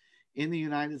 In the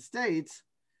United States,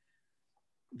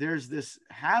 there's this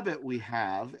habit we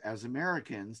have as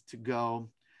Americans to go,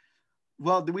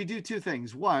 well, we do two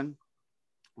things. One,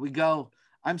 we go,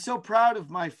 I'm so proud of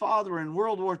my father in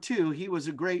World War II. He was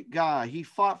a great guy. He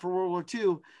fought for World War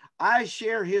II. I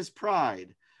share his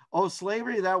pride. Oh,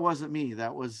 slavery, that wasn't me.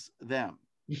 That was them.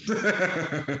 And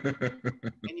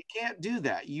you can't do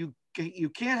that. You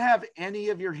can't have any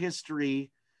of your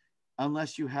history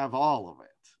unless you have all of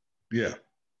it. Yeah.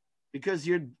 Because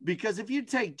if you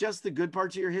take just the good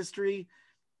parts of your history,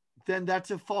 then that's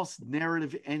a false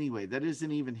narrative anyway. That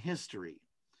isn't even history.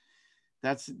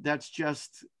 That's that's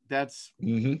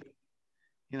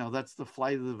the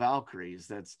flight of the Valkyries.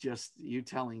 That's just you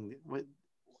telling what.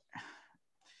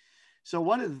 So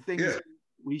one of the things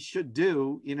we should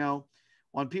do,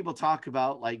 when people talk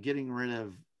about like getting rid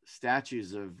of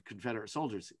statues of Confederate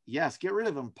soldiers, yes, get rid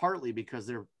of them partly because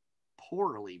they're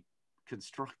poorly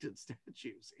constructed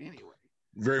statues anyway.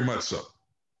 Very much so.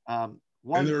 And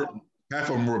half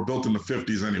of them were built in the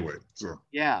 50s anyway. So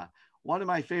yeah, one of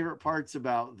my favorite parts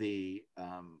about the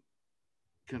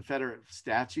Confederate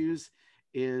statues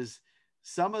is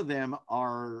some of them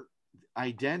are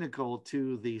identical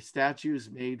to the statues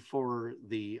made for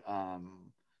the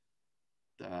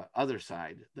other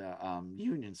side, the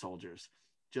Union soldiers,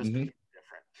 just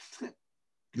different.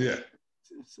 Yeah.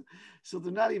 So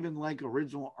they're not even like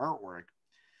original artwork.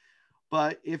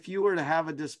 But if you were to have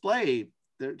a display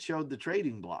that showed the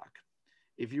trading block,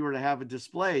 if you were to have a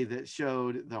display that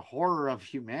showed the horror of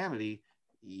humanity,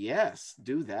 yes,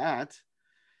 do that.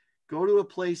 Go to a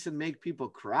place and make people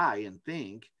cry and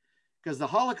think. Because the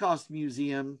Holocaust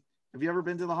Museum, have you ever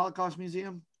been to the Holocaust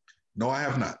Museum? No, I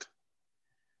have not.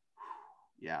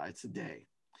 Yeah, it's a day.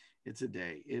 It's a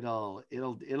day. It'll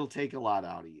take a lot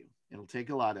out of you. It'll take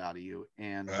a lot out of you.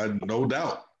 And no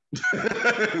doubt.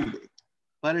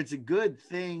 But it's a good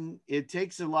thing. It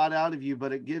takes a lot out of you,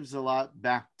 but it gives a lot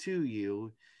back to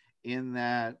you in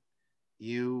that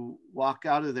you walk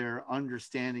out of there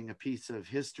understanding a piece of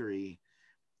history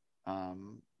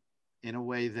in a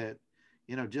way that,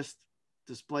 just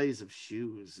displays of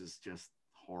shoes is just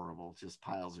horrible. Just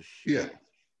piles of shoes.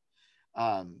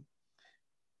 Yeah.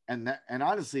 And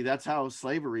honestly, that's how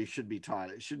slavery should be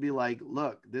taught. It should be like,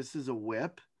 look, this is a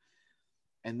whip,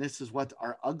 and this is what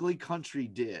our ugly country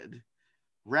did,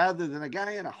 rather than a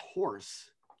guy on a horse.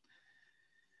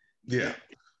 Yeah.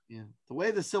 Yeah. The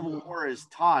way the Civil War is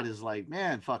taught is like,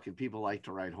 man, fucking people like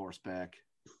to ride horseback.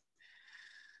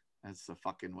 That's the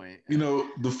fucking way. You know,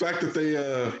 the fact that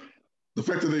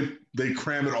they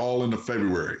cram it all into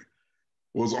February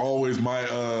was always my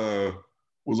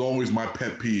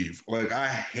pet peeve. Like I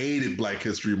hated Black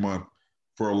History Month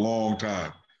for a long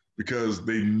time because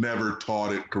they never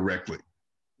taught it correctly.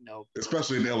 Nope.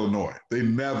 Especially in Illinois, they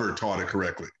never taught it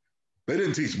correctly. They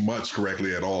didn't teach much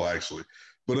correctly at all, actually.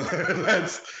 But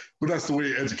that's the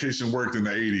way education worked in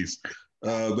the '80s.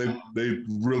 They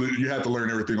really, you had to learn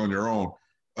everything on your own.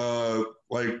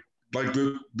 Like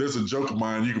there's a joke of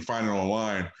mine, you can find it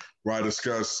online, where I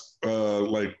discuss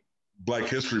like Black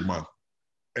History Month,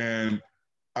 and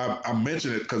I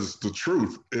mention it because it's the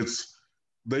truth. It's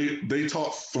they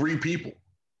taught three people.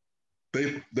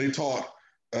 They taught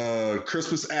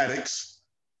Crispus Attucks,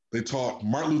 they taught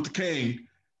Martin Luther King,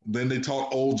 then they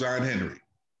taught old John Henry.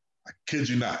 I kid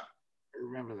you not. I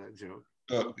remember that joke.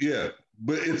 Yeah,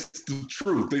 but it's the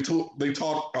truth. They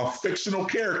taught a fictional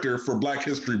character for Black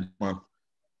History Month.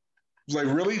 It's like,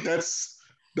 really? That's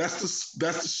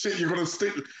the shit you're gonna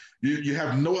stick. You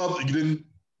have no other. You didn't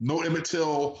no Emmett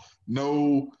Till,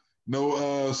 no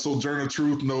Sojourner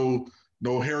Truth, no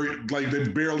Harriet. Like they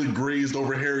barely grazed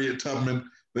over Harriet Tubman.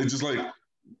 They just like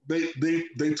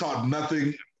they taught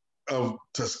nothing of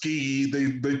Tuskegee.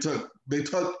 They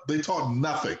taught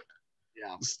nothing.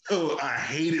 Yeah. So I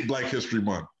hated Black History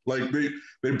Month. Like they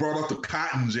brought up the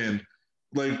cotton gin.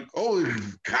 Like, oh,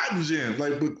 cotton gin.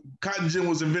 Like, but cotton gin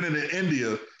was invented in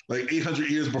India like 800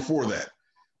 years before that.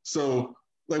 So,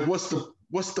 like, what's the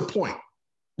point?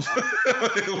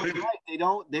 Like, right.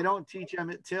 They don't teach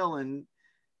Emmett Till, and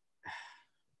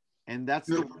that's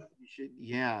the one you should.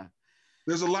 Yeah.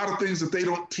 There's a lot of things that they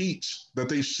don't teach that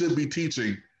they should be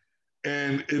teaching,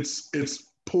 and it's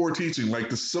poor teaching. Like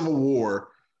the Civil War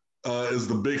is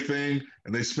the big thing,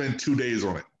 and they spend 2 days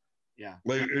on it. Yeah.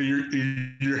 Like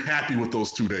you're happy with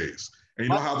those 2 days. And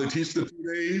you know how they teach the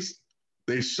 2 days?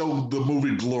 They show the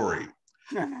movie Glory.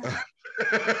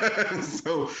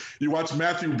 So you watch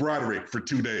Matthew Broderick for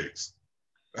 2 days.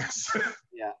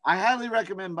 Yeah. I highly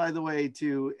recommend, by the way,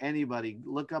 to anybody,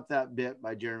 look up that bit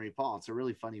by Jeremy Paul. It's a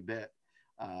really funny bit.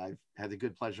 I've had the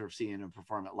good pleasure of seeing him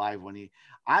perform it live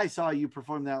I saw you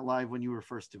perform that live when you were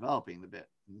first developing the bit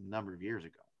a number of years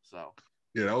ago. So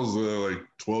yeah, that was like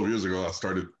 12 years ago. I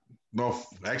started. No,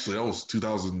 actually, that was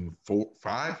 2004,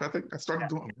 5. I think I started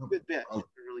doing a good bit. A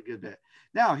really good bit.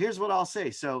 Now, here's what I'll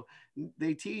say. So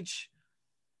they teach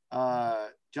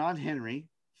John Henry,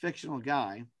 fictional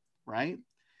guy, right?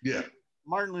 Yeah.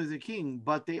 Martin Luther King,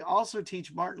 but they also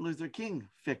teach Martin Luther King,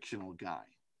 fictional guy.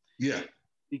 Yeah.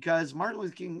 Because Martin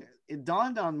Luther King, it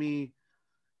dawned on me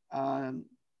not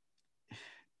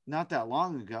that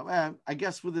long ago. I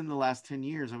guess within the last 10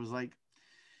 years, I was like,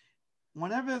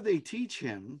 whenever they teach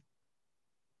him,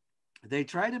 they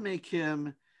try to make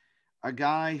him a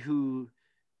guy who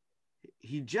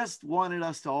he just wanted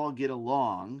us to all get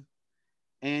along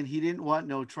and he didn't want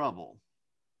no trouble.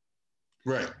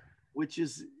 Right. Which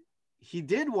is, he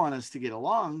did want us to get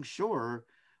along, sure,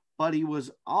 but he was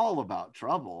all about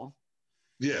trouble.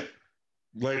 Yeah.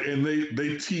 Like, and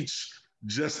they teach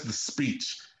just the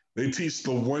speech. They teach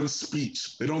the one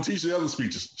speech. They don't teach the other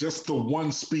speeches, just the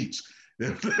one speech.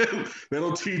 They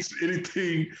don't teach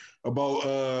anything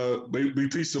about they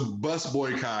teach the bus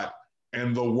boycott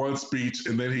and the one speech,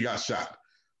 and then he got shot.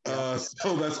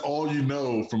 So that's all you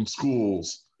know from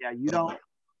schools. Yeah, you don't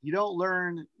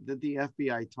learn that the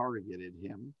FBI targeted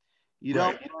him. You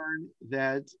Right. don't learn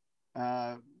that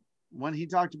when he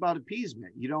talked about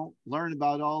appeasement, you don't learn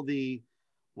about all the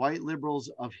white liberals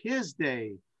of his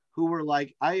day who were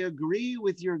like, I agree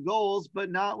with your goals,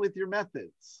 but not with your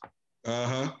methods.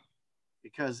 Uh-huh.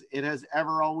 Because it has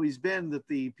ever always been that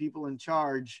the people in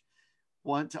charge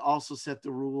want to also set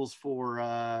the rules for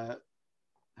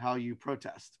how you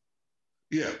protest.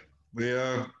 Yeah, they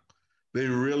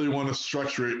really want to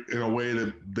structure it in a way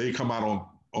that they come out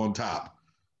on top.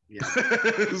 Yeah.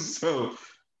 So,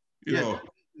 you know,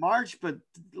 march, but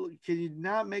can you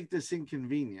not make this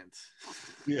inconvenient?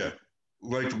 Yeah,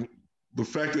 like the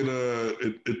fact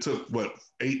that it took what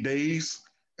 8 days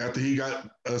after he got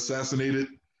assassinated,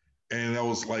 and that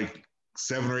was like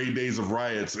 7 or 8 days of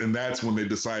riots, and that's when they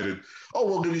decided, oh,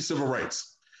 we'll give you civil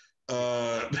rights.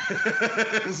 So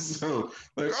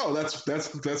like, oh,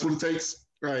 that's what it takes,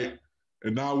 right?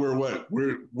 And now we're what?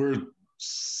 We're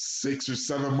 6 or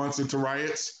 7 months into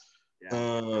riots,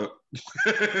 and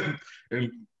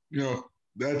you know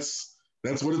that's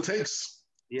what it takes.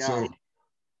 Yeah. So,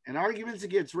 and arguments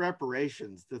against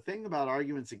reparations. The thing about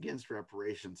arguments against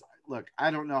reparations, look,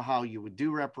 I don't know how you would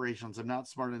do reparations. I'm not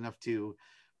smart enough to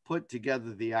put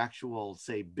together the actual,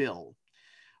 say, bill.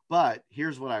 But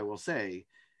here's what I will say.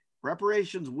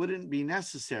 reparations wouldn't be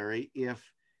necessary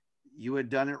if you had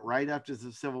done it right after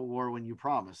the Civil War when you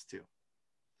promised to.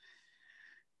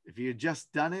 If you had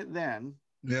just done it then,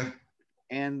 yeah,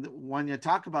 and when you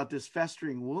talk about this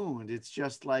festering wound, it's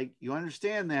just like, you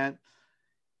understand that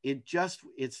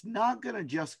it's not going to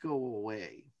just go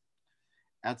away.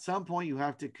 At some point, you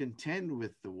have to contend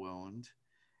with the wound,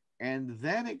 and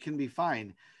then it can be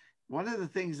fine. One of the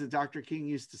things that Dr. King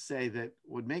used to say that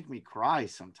would make me cry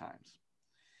sometimes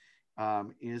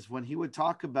is when he would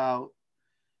talk about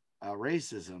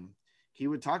racism, he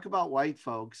would talk about white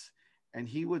folks, and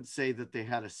he would say that they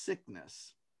had a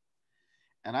sickness.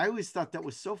 And I always thought that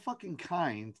was so fucking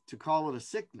kind to call it a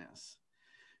sickness.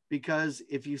 Because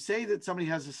if you say that somebody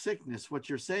has a sickness, what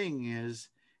you're saying is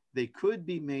they could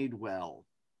be made well.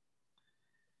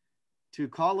 To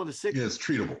call it a sickness, yeah, it's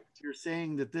treatable. You're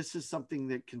saying that this is something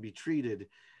that can be treated.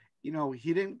 You know,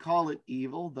 he didn't call it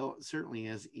evil, though it certainly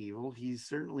is evil. He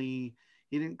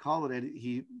didn't call it,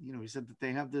 he said that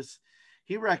they have this,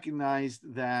 he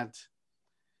recognized that,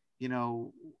 you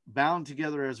know, bound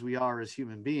together as we are as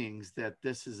human beings, that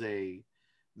this is a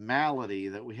malady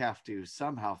that we have to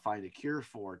somehow find a cure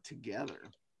for together.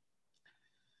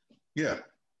 Yeah,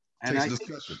 and takes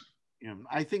discussion.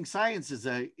 I think science is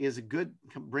a good,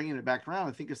 bringing it back around,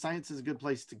 I think science is a good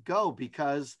place to go,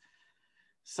 because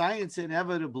science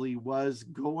inevitably was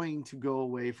going to go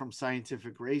away from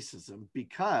scientific racism,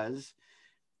 because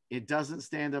it doesn't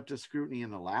stand up to scrutiny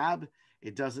in the lab.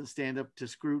 It doesn't stand up to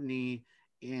scrutiny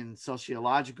in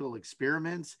sociological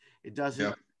experiments. It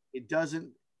doesn't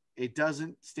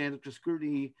stand up to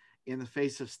scrutiny in the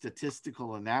face of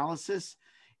statistical analysis.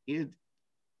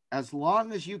 As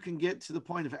long as you can get to the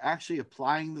point of actually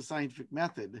applying the scientific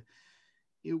method,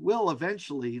 it will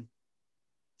eventually,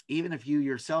 even if you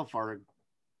yourself are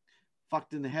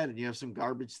fucked in the head and you have some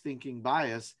garbage thinking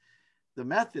bias, the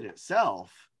method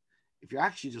itself, if you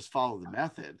actually just follow the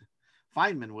method,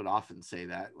 Feynman would often say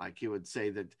that, like he would say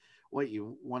that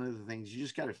one of the things, you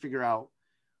just got to figure out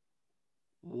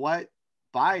what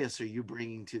bias are you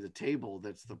bringing to the table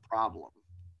that's the problem.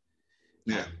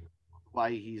 Yeah.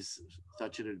 Why he's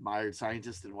such an admired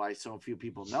scientist and why so few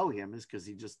people know him is because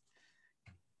he just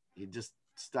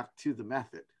stuck to the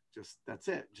method. Just, that's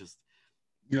it. Just,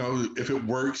 you know, if it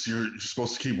works, you're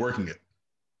supposed to keep working it.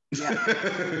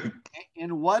 Yeah.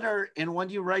 And when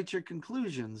you write your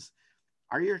conclusions,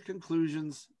 are your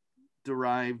conclusions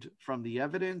derived from the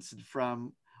evidence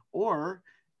or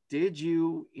did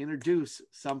you introduce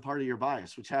some part of your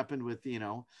bias, which happened with,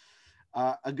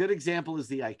 a good example is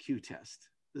the IQ test.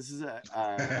 This is an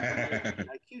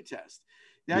IQ test.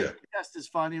 The IQ test is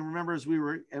fun. And remember,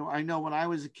 I know when I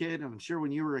was a kid, and I'm sure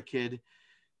when you were a kid,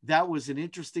 that was an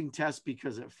interesting test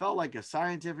because it felt like a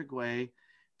scientific way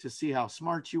to see how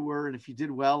smart you were. And if you did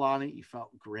well on it, you felt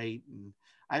great. And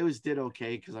I always did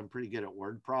okay because I'm pretty good at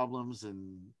word problems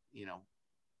and,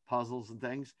 puzzles and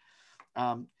things.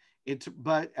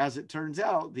 But as it turns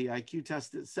out, the IQ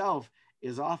test itself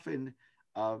is often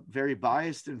very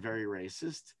biased and very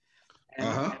racist.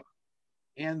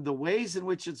 And the ways in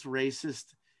which it's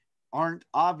racist aren't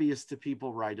obvious to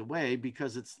people right away,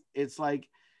 because it's like,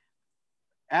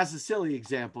 as a silly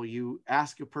example, you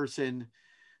ask a person,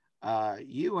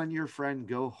 you and your friend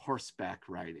go horseback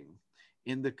riding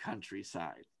in the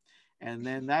countryside. And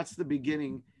then that's the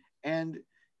beginning. And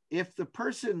if the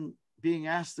person being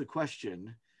asked the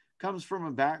question comes from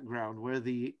a background where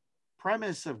the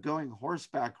premise of going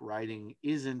horseback riding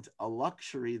isn't a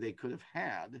luxury they could have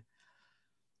had,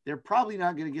 they're probably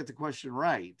not going to get the question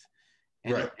right.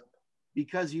 And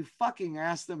because you fucking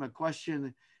asked them a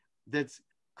question that's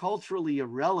culturally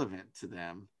irrelevant to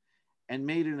them and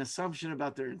made an assumption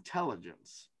about their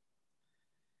intelligence.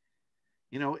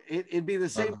 It'd be the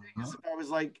same thing as if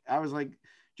I was like,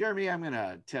 Jeremy, I'm going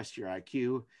to test your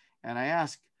IQ. And I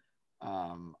ask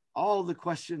all the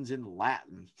questions in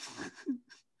Latin.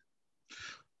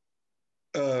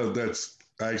 That's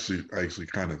I actually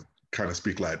kind of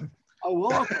speak Latin. Oh,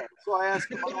 well, okay. So I ask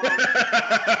them all in Mandarin.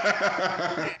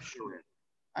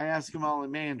 I ask them all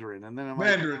in Mandarin, and then I'm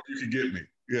Mandarin, you can get me.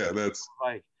 Yeah, that's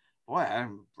like, boy,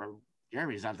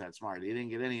 Jeremy's not that smart. He didn't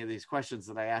get any of these questions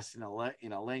that I asked in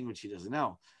a language he doesn't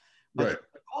know. But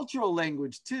cultural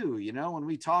language too, when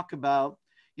we talk about,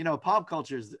 pop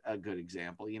culture is a good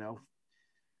example.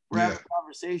 We're having a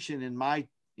conversation in my,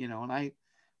 and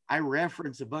I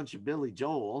reference a bunch of Billy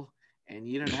Joel, and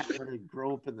you don't happen to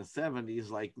grow up in the 70s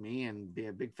like me and be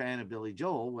a big fan of Billy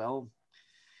Joel. Well,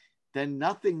 then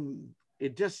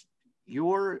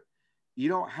you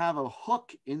don't have a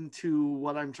hook into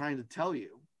what I'm trying to tell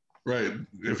you. Right.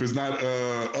 If it's not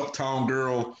Uptown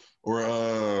Girl or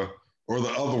the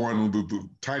other one, the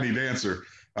tiny dancer,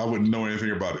 I wouldn't know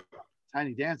anything about it.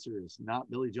 Tiny Dancer is not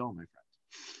Billy Joel, my friend.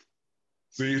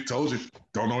 See, told you.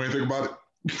 Don't know anything about it.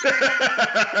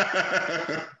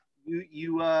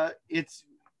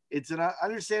 It's an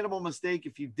understandable mistake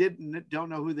if you don't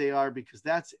know who they are, because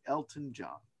that's Elton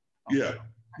John. Yeah.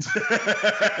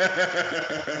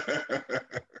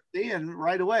 Then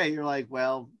right away you're like,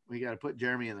 well, we got to put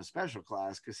Jeremy in the special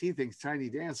class because he thinks Tiny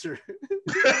Dancer.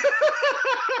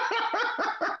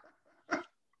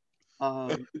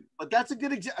 But that's a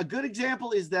good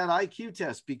example is that IQ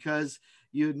test, because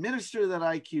you administer that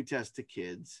IQ test to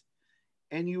kids,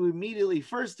 and you immediately,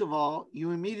 first of all,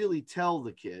 tell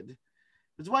the kid.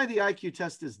 That's why the IQ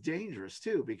test is dangerous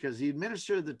too, because you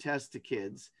administer the test to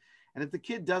kids, and if the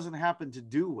kid doesn't happen to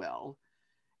do well,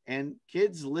 and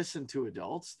kids listen to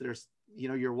adults,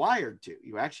 you're wired to.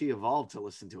 You actually evolved to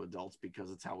listen to adults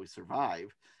because it's how we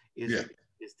survive. Is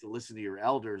to listen to your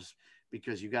elders,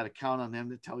 because you got to count on them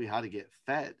to tell you how to get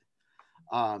fed.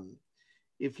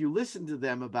 If you listen to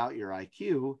them about your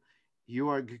IQ, you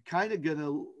are kind of going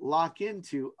to lock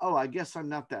into, oh, I guess I'm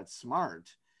not that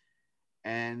smart.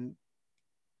 And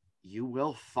you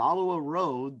will follow a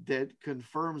road that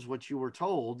confirms what you were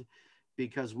told,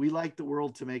 because we like the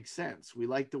world to make sense. We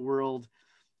like the world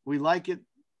to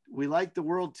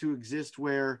exist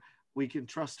where we can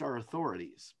trust our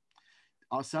authorities,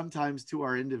 sometimes to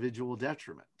our individual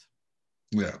detriment.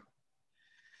 Yeah.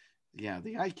 Yeah,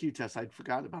 the IQ test, I'd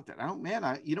forgotten about that.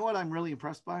 You know what I'm really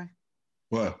impressed by?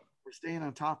 What? We're staying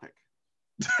on topic.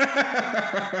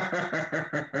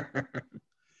 Yeah,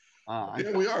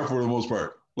 we are for the most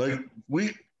part. Like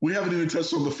we haven't even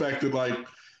touched on the fact that like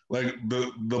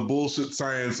the bullshit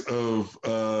science of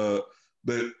that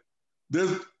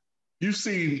there's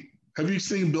have you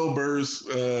seen Bill Burr's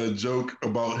joke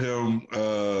about him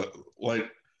of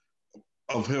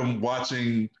him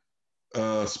watching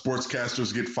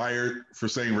sportscasters get fired for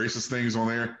saying racist things on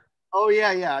air? Oh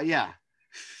yeah.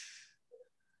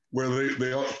 Where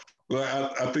they all,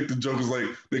 I think the joke is like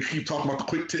they keep talking about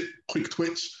the quick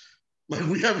twitch. Like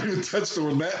we haven't even touched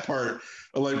on that part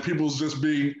of like people's just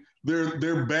being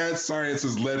their bad science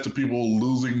has led to people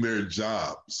losing their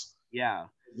jobs. Yeah.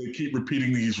 They keep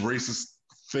repeating these racist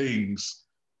things,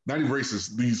 not even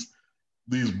racist, these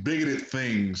bigoted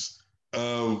things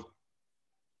of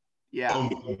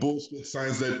bullshit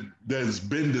science that has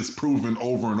been disproven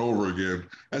over and over again.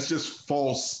 That's just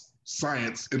false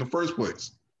science in the first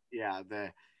place. Yeah,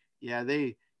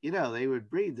 they would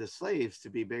breed the slaves to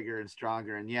be bigger and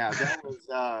stronger, and that was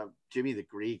Jimmy the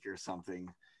Greek or something.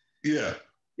 Yeah.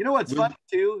 You know what's funny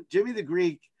too? Jimmy the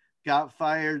Greek got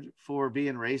fired for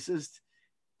being racist.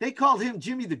 They called him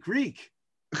Jimmy the Greek.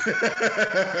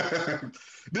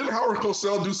 Didn't Howard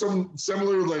Cosell do something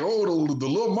similar, like, oh, the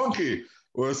little monkey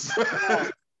was?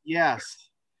 Yes.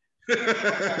 The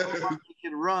little monkey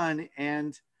can run.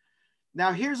 And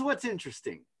now here's what's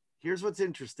interesting.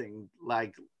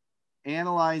 Like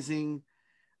analyzing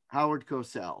Howard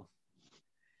Cosell.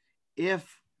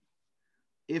 If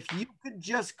you could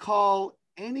just call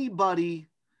anybody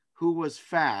who was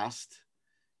fast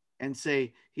and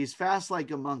say he's fast like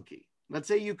a monkey, let's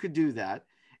say you could do that,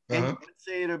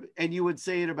 and you would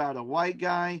say it about a white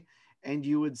guy, and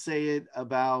you would say it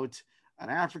about an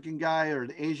African guy or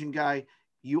an Asian guy,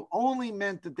 you only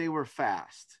meant that they were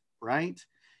fast, right?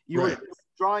 You were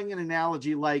drawing an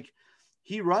analogy like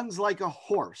he runs like a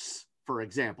horse, for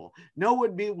example. No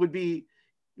would be,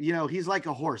 he's like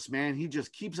a horse, man. He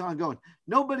just keeps on going.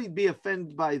 Nobody'd be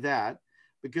offended by that,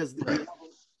 because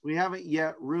we haven't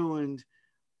yet ruined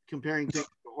comparing things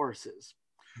to horses.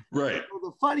 Right. So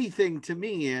the funny thing to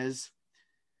me is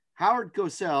Howard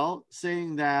Cosell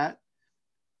saying that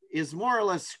is more or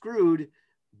less screwed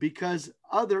because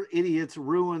other idiots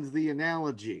ruined the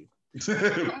analogy. You know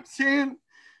what I'm saying?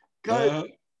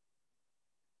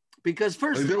 Because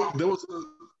first there was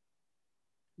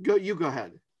you go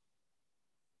ahead.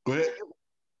 Go ahead.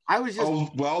 I was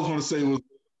going to say was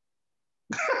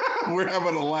we're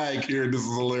having a lag here. This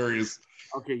is hilarious.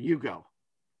 Okay, you go.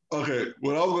 Okay,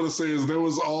 what I was going to say is there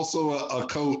was also a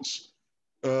coach.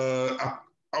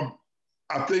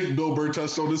 I think Bill Burr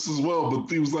touched on this as well,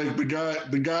 but he was like the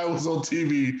guy was on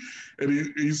TV, and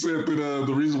he said that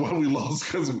the reason why we lost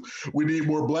because we need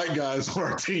more black guys on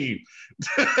our team.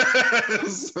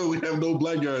 So we have no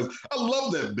black guys. I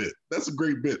love that bit. That's a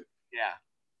great bit.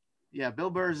 Yeah. Bill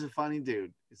Burr is a funny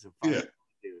dude. He's a funny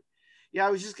dude. Yeah, I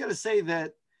was just gonna say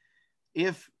that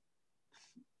if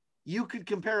you could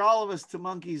compare all of us to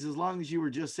monkeys, as long as you were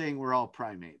just saying we're all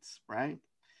primates, right?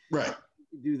 Right. You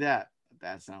could do that.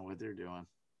 That's not what they're doing.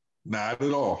 Not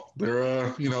at all.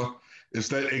 They're, it's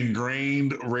that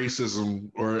ingrained racism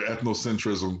or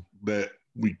ethnocentrism that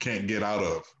we can't get out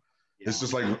of. Yeah. It's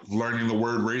just like learning the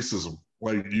word racism.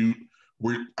 Like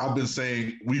I've been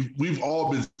saying, we've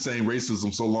all been saying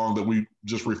racism so long that we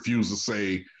just refuse to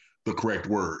say the correct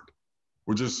word.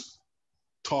 We're just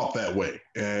taught that way,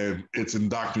 and it's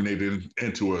indoctrinated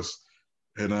into us.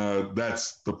 And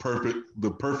that's the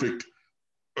perfect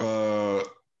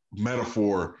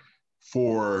metaphor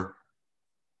for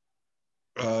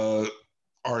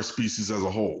our species as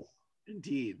a whole.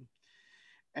 Indeed.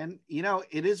 And, you know,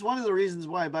 it is one of the reasons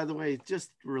why, by the way,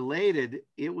 just related,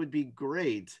 it would be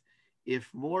great if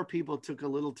more people took a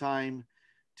little time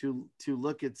to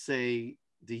look at, say,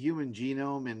 the human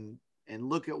genome and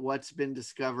look at what's been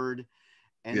discovered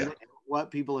and Yeah. look at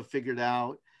what people have figured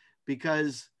out.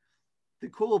 Because the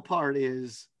cool part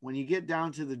is when you get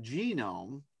down to the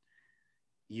genome,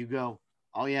 you go,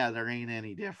 oh, yeah, there ain't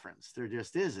any difference. There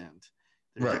just isn't.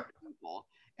 They're Right. just people.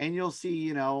 And you'll see,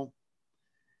 you know,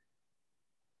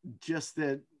 just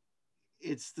that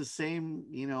it's the same,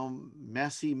 you know,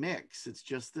 messy mix. It's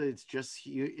just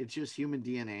human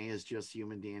DNA is just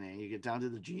human DNA. You get down to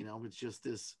the genome, it's just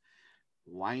this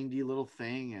windy little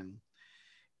thing,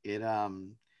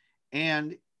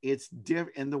 and it's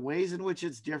different, and the ways in which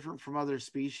it's different from other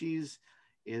species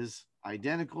is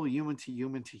identical human to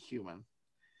human to human.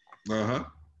 Uh-huh.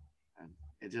 And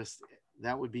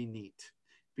that would be neat.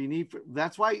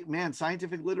 That's why, man,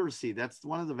 scientific literacy, that's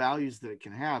one of the values that it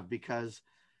can have, because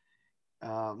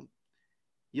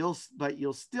you'll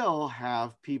still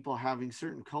have people having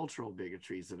certain cultural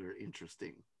bigotries that are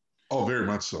interesting. Oh, very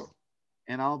much so.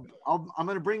 And I'm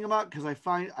going to bring them up because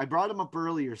I brought him up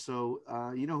earlier. So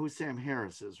you know who Sam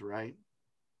Harris is, right?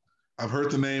 I've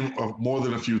heard the name of more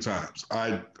than a few times.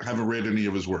 I haven't read any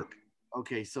of his work.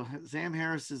 Okay, so Sam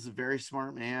Harris is a very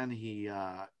smart man.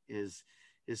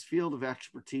 His field of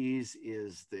expertise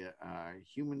is the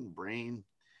human brain.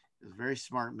 He's a very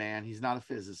smart man. He's not a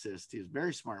physicist. He's a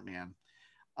very smart man.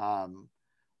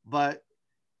 But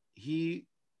he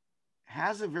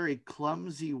has a very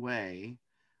clumsy way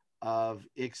of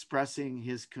expressing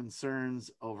his concerns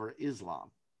over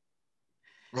Islam.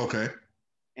 Okay.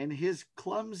 And his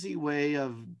clumsy way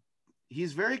of,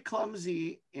 he's very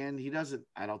clumsy, and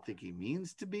I don't think he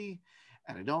means to be,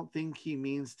 and I don't think he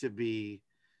means to be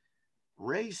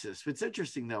racist. It's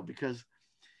interesting though, because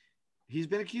he's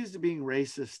been accused of being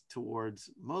racist towards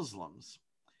Muslims.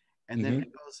 And then he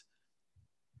goes,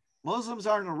 Muslims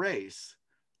aren't a race,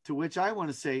 to which I want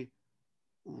to say,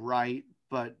 right,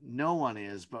 but no one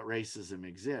is, but racism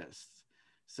exists.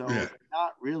 So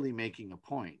not really making a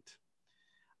point.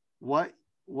 What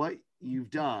you've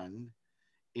done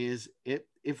is,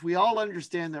 if we all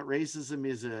understand that racism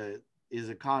is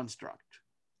a construct,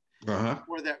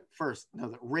 or that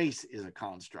race is a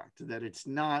construct, that it's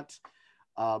not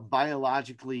a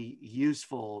biologically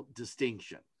useful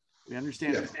distinction. We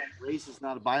understand that race is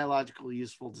not a biologically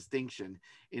useful distinction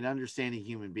in understanding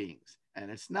human beings,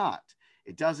 and it's not.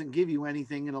 It doesn't give you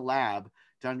anything in a lab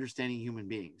to understanding human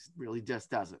beings. It really just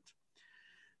doesn't.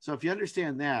 So if you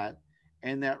understand that,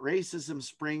 and that racism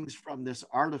springs from this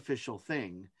artificial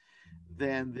thing,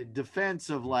 then the defense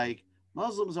of like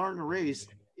Muslims aren't a race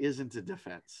isn't a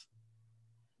defense.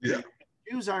 Yeah.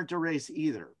 Jews aren't a race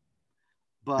either,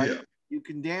 but you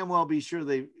can damn well be sure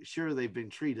they've been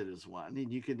treated as one,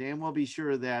 and you can damn well be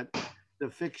sure that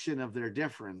the fiction of their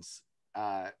difference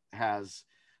has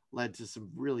led to some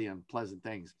really unpleasant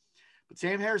things. But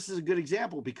Sam Harris is a good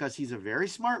example because he's a very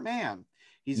smart man.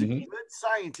 He's a good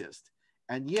scientist,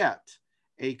 and yet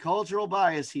a cultural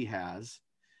bias he has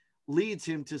leads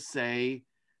him to say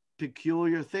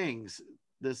peculiar things.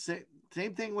 The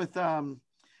same thing with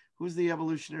who's the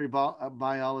evolutionary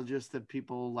biologist that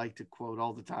people like to quote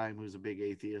all the time, who's a big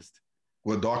atheist?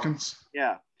 What, Dawkins?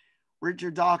 Yeah.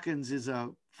 Richard Dawkins is a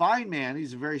fine man.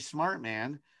 He's a very smart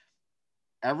man.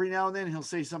 Every now and then he'll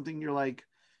say something you're like,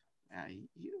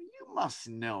 you must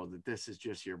know that this is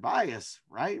just your bias,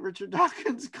 right, Richard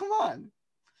Dawkins? Come on.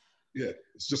 Yeah,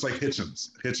 it's just like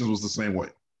Hitchens. Hitchens was the same way.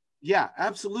 Yeah,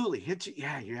 absolutely.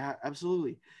 Yeah,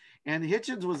 absolutely. And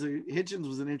Hitchens was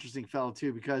an interesting fellow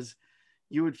too, because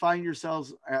you would find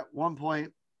yourselves at one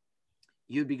point,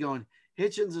 you'd be going,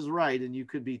 Hitchens is right, and you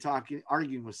could be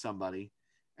arguing with somebody,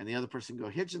 and the other person go,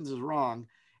 Hitchens is wrong,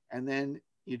 and then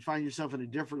you'd find yourself in a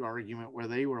different argument where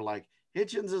they were like,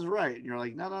 Hitchens is right, and you're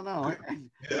like, no.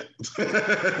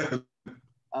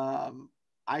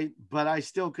 But I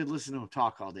still could listen to him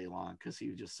talk all day long because he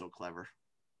was just so clever.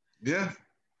 Yeah.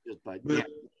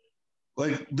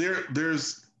 Like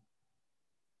there's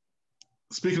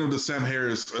speaking of the Sam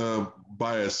Harris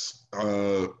bias,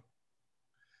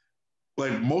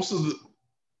 like most of the,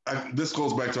 this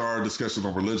goes back to our discussion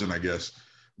on religion, I guess,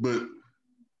 but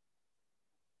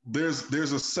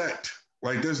there's a sect,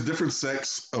 like there's different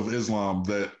sects of Islam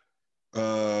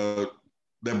uh,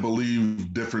 that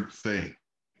believe different things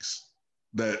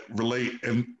that relate,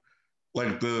 and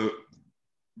like the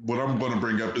what I'm going to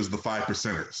bring up is the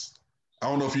 5%ers. I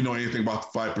don't know if you know anything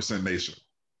about the 5% Nation.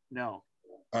 No.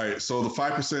 All right, so the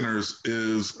 5%ers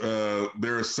is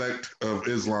they're a sect of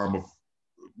Islam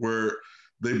where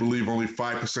they believe only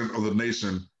 5% of the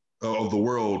nation of the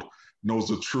world knows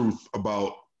the truth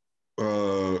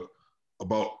uh,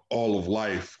 about all of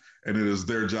life, and it is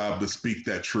their job to speak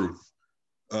that truth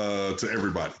to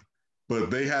everybody.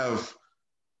 But they have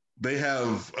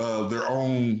their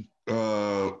own,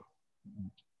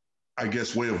 I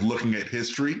guess, way of looking at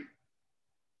history,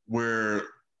 where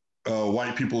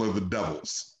white people are the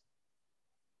devils,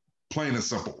 plain and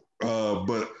simple.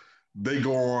 But they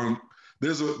go on.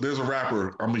 There's a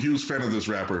rapper. I'm a huge fan of this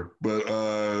rapper,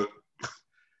 but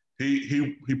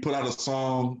he put out a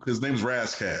song. His name's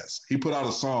Razkaz. He put out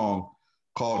a song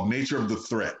called "Nature of the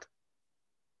Threat"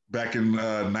 back in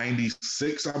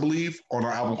 '96, I believe, on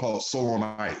an album called "Soul on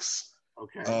Ice."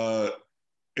 Okay.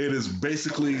 It is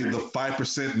basically the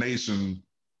 5% Nation,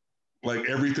 like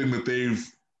everything that they've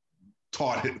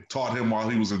taught him while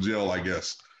he was in jail, I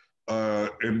guess.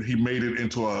 And he made it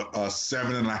into a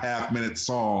 7.5 minute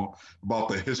song about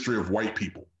the history of white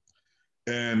people.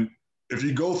 And if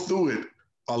you go through it,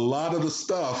 a lot of the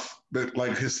stuff that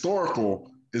like historical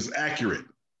is accurate,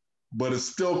 but it's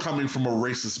still coming from a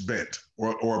racist bent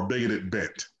or a bigoted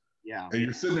bent. Yeah. And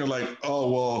you're sitting there like,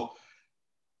 oh well,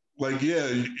 like yeah,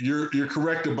 you're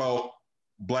correct about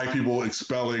black people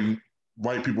expelling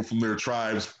white people from their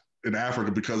tribes in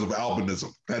Africa because of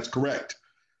albinism. That's correct,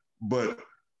 but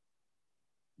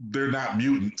they're not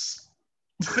mutants.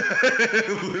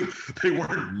 They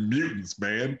weren't mutants,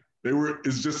 man. They were.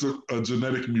 It's just a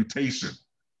genetic mutation.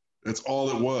 That's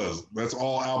all it was. That's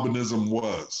all albinism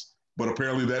was. But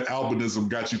apparently, that albinism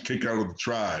got you kicked out of the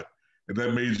tribe, and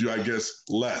that made you, I guess,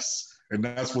 less. And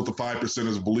that's what the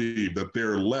 5%ers believe, that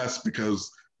they're less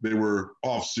because they were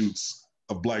offshoots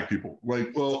of black people.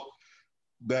 Like, well,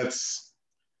 that's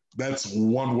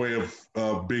one way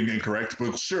of being incorrect.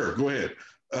 But sure, go ahead.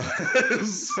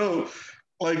 So,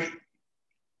 like,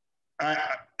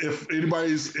 if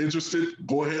anybody's interested,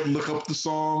 go ahead and look up the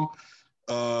song,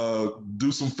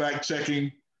 do some fact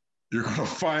checking. You're going to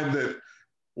find that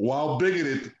while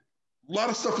bigoted, a lot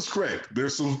of stuff is correct.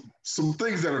 There's some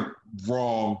things that are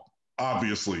wrong,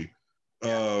 obviously,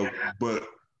 but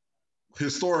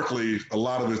historically, a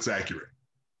lot of it's accurate.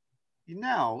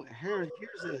 Now, here's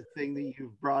a thing that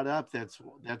you've brought up that's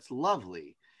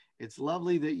lovely. It's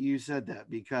lovely that you said that,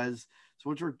 because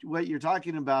so what you're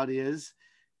talking about is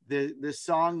the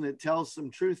song that tells some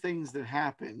true things that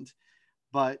happened,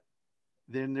 but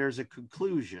then there's a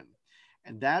conclusion,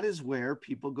 and that is where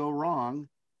people go wrong.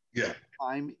 Yeah.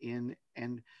 I'm in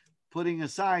and putting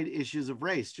aside issues of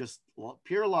race, just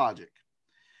pure logic.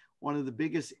 One of the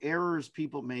biggest errors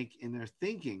people make in their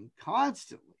thinking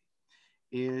constantly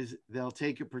is they'll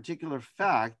take a particular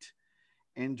fact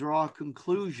and draw a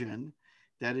conclusion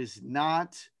that is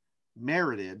not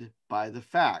merited by the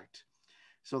fact.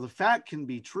 So the fact can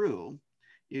be true.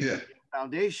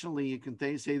 Foundationally, you can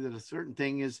say that a certain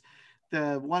thing is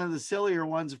one of the sillier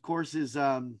ones, of course, is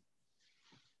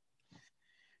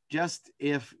just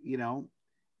if,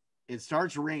 it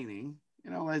starts raining,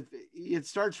 it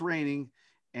starts raining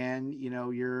and,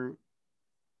 your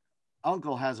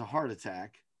uncle has a heart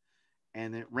attack,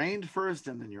 and it rained first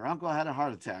and then your uncle had a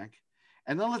heart attack.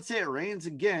 And then let's say it rains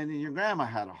again and your grandma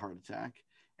had a heart attack.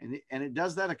 And it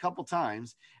does that a couple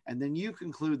times. And then you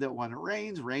conclude that when it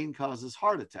rains, rain causes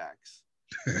heart attacks.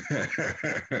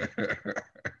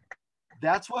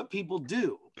 That's what people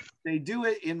do. They do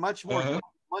it in much more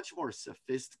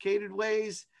sophisticated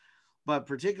ways, but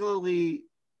particularly,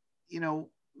 in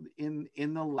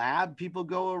the lab, people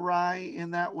go awry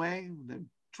in that way. They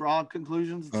draw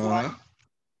conclusions.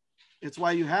 It's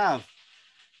why you have,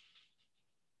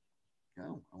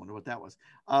 oh, I wonder what that was.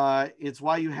 It's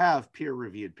why you have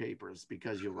peer-reviewed papers,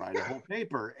 because you write a whole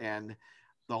paper and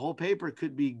the whole paper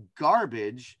could be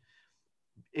garbage.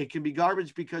 It can be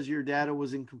garbage because your data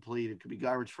was incomplete. It could be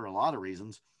garbage for a lot of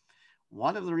reasons.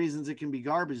 One of the reasons it can be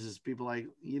garbage is people like,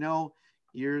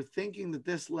 you're thinking that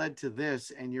this led to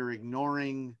this and you're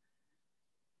ignoring,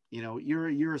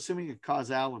 you're assuming a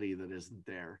causality that isn't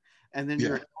there. And then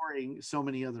you're ignoring so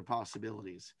many other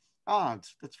possibilities.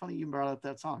 That's funny you brought up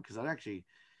that song, because I actually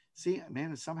see,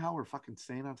 man, somehow we're fucking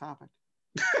staying on topic.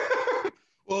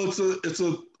 Well,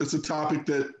 it's a topic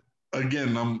that,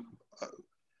 again,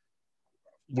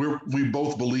 we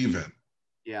both believe in.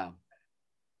 Yeah.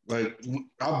 Like,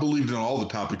 I've believed in all the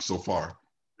topics so far,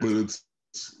 but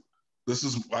this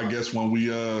is, I guess, when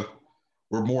we're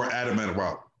more adamant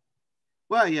about.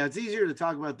 Well, yeah, it's easier to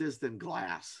talk about this than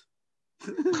glass.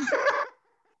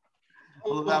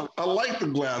 I like the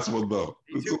glass one though.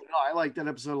 Me too. No, I like that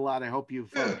episode a lot. I hope you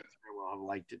folks will have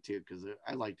liked it too, because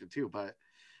I liked it too. But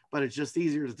it's just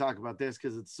easier to talk about this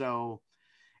because it's so,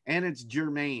 and it's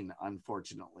germane,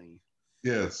 unfortunately.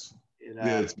 Yes.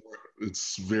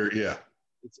 It's very,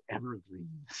 it's evergreen.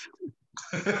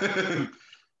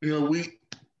 We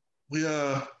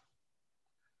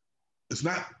it's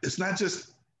not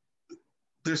just,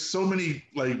 there's so many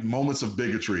like moments of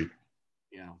bigotry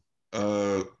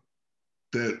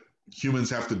that humans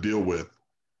have to deal with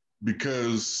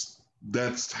because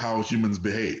that's how humans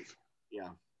behave.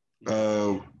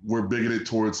 We're bigoted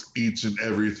towards each and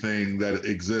everything that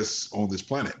exists on this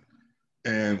planet,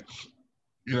 and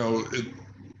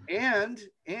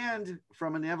and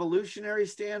from an evolutionary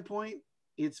standpoint,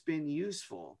 it's been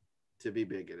useful to be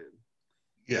bigoted.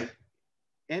 Yeah.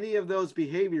 Any of those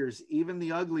behaviors, even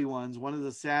the ugly ones, one of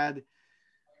the sad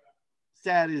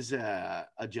is a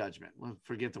judgment. Well,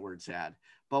 forget the word sad,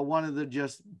 but one of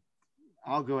the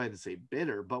I'll go ahead and say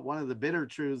bitter, but one of the bitter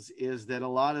truths is that a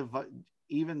lot of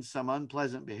even some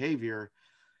unpleasant behavior,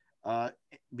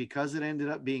 because it ended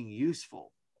up being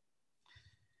useful.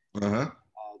 The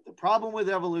problem with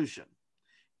evolution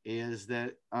is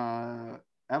that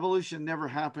evolution never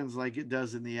happens like it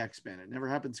does in the X-Men. It never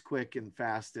happens quick and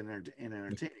fast and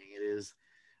entertaining. It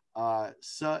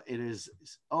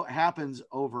happens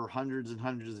over hundreds and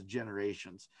hundreds of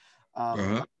generations.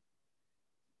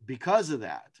 Because of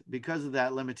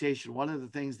that limitation, one of the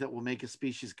things that will make a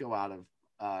species go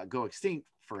extinct,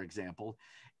 for example,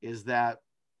 is that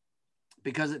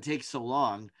because it takes so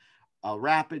long, a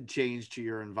rapid change to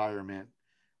your environment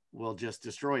will just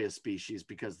destroy a species,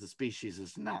 because the species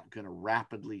is not going to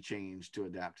rapidly change to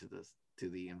adapt to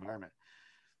the environment.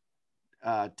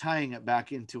 Tying it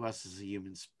back into us as a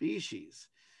human species,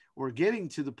 we're getting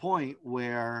to the point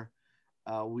where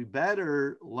we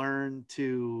better learn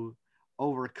to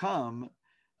overcome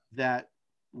that,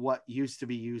 what used to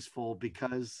be useful,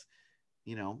 because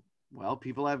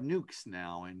people have nukes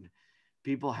now, and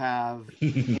people have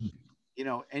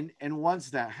and once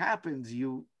that happens,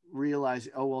 you realize,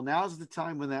 oh well, now's the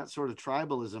time when that sort of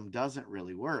tribalism doesn't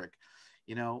really work.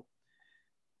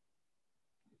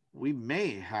 We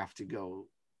may have to go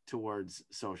towards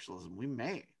socialism. We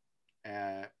may,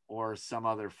 or some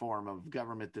other form of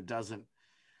government that doesn't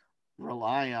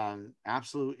rely on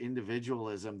absolute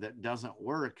individualism, that doesn't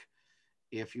work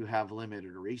if you have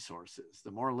limited resources.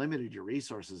 The more limited your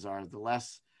resources are, the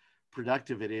less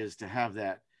productive it is to have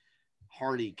that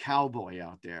hardy cowboy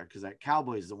out there, because that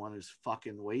cowboy is the one who's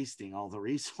fucking wasting all the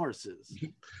resources.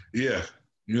 Yeah.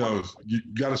 You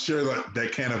got to share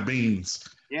that can of beans.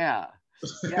 Yeah.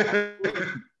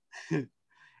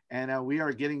 And we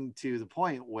are getting to the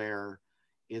point where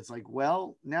it's like,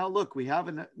 well, now look, we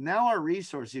have now our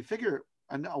resource. You figure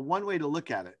one way to look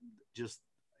at it,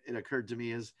 it occurred to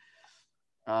me, is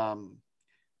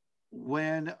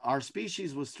when our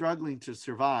species was struggling to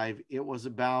survive, it was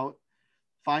about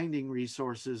finding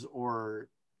resources or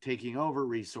taking over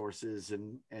resources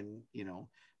and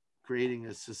creating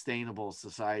a sustainable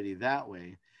society that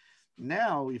way.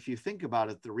 Now, if you think about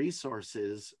it, the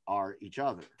resources are each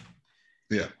other.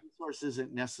 Yeah. The resource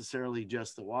isn't necessarily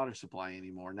just the water supply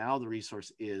anymore. Now the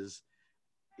resource is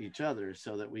each other,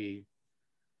 so that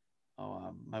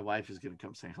my wife is going to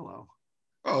come say hello.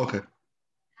 Oh, okay.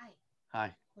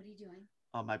 Hi. What are you doing?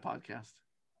 On my podcast.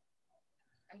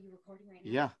 Are you recording right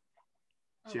now? Yeah.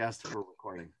 She asked for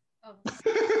recording. Oh.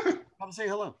 Come say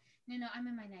hello. No, I'm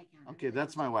in my nightgown. Okay,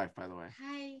 that's my wife, by the way.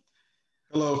 Hi.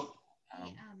 Hello.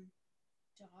 Hey,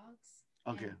 dogs.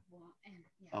 Okay.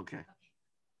 Okay.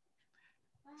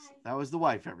 Bye. That was the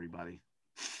wife, everybody.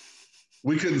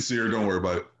 We couldn't see her. Don't worry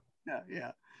about it.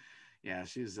 Yeah.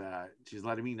 She's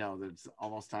letting me know that it's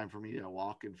almost time for me to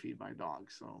walk and feed my dog.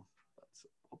 So that's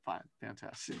fine.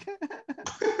 Fantastic.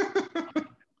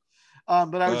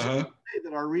 But I was going to say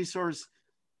that our resource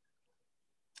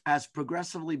has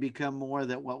progressively become more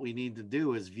that what we need to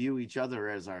do is view each other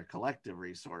as our collective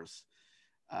resource.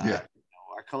 Our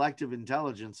collective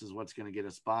intelligence is what's going to get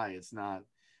us by. It's not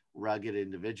rugged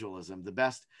individualism.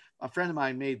 A friend of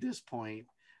mine made this point,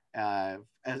 and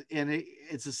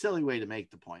it's a silly way to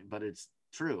make the point, but it's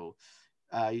true.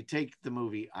 You take the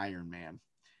movie Iron Man,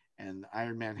 and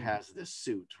Iron Man has this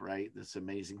suit, right? This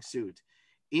amazing suit.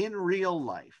 In real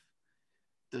life,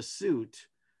 the suit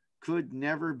could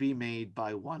never be made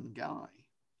by one guy.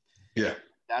 Yeah.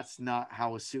 That's not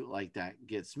how a suit like that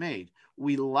gets made.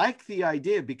 We like the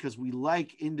idea because we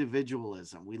like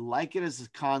individualism. We like it as a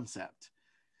concept,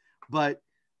 but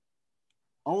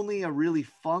only a really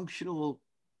functional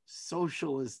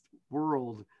socialist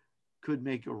world could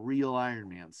make a real Iron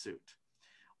Man suit.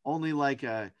 Only like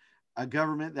a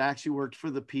government that actually worked for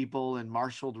the people and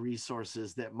marshaled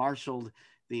resources, that marshaled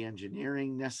the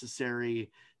engineering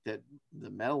necessary, that the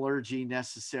metallurgy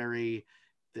necessary,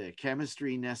 the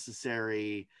chemistry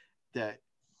necessary, that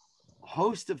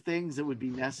host of things that would be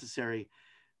necessary,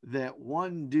 that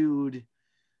one dude,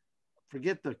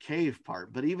 forget the cave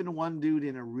part, but even one dude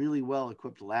in a really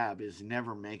well-equipped lab is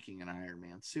never making an Iron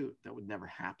Man suit. That would never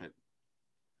happen.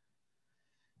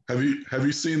 Have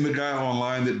you seen the guy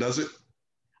online that does it?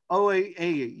 Oh,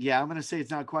 hey, yeah, I'm going to say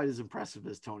it's not quite as impressive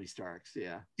as Tony Stark's.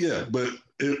 Yeah. Yeah, but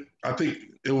I think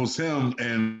it was him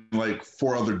and like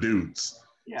 4 other dudes.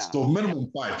 Yeah. So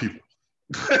minimum 5 people.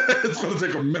 It's going to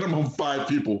take a minimum 5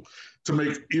 people to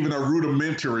make even a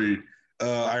rudimentary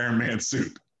Iron Man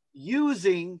suit.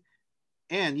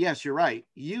 And yes, you're right,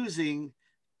 using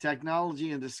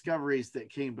technology and discoveries that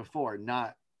came before,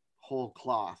 not whole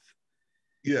cloth.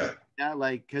 Yeah. Not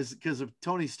like, because of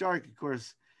Tony Stark, of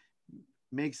course,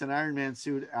 makes an Iron Man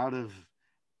suit out of,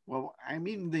 well, I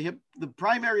mean, the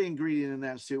primary ingredient in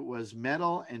that suit was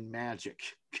metal and magic.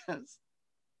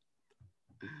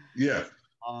 Yeah.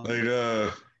 Like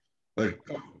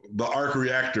the arc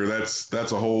reactor, that's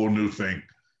a whole new thing.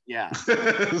 Yeah.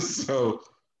 So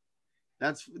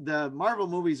that's, the Marvel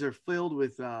movies are filled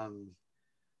with I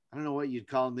don't know what you'd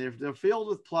call them. They're filled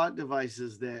with plot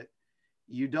devices that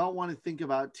you don't want to think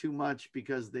about too much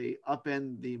because they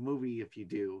upend the movie if you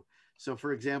do. So,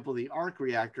 for example, the arc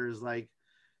reactor is like,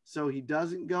 so he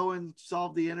doesn't go and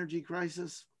solve the energy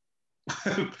crisis?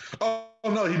 Oh,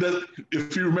 no, he does.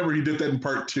 If you remember, he did that in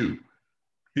part 2.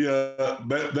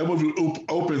 That movie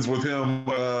opens with him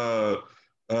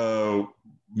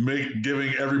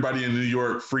giving everybody in New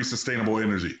York free sustainable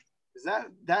energy. Is that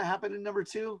happened in number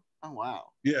 2? Oh, wow.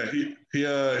 Yeah,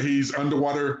 he's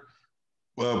underwater,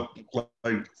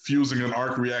 like fusing an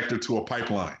arc reactor to a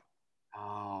pipeline.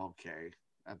 Oh, okay.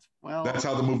 That's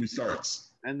how the movie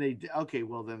starts. And they okay,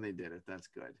 well then they did it. That's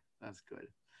good.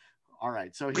 All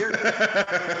right. So here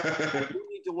I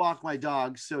need to walk my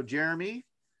dog. So Jeremy,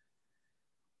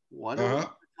 what do we want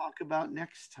to talk about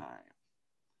next time?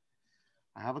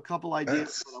 I have a couple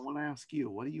ideas, but I want to ask you,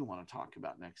 what do you want to talk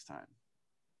about next time?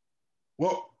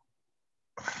 Well,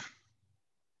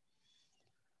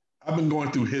 I've been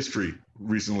going through history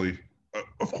recently,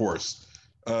 of course.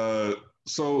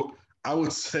 So I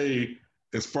would say,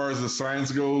 as far as the science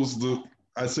goes,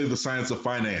 I'd say the science of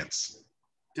finance.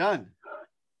 Done.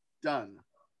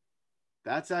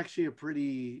 That's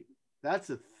actually that's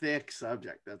a thick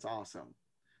subject. That's awesome.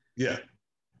 Yeah.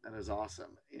 That is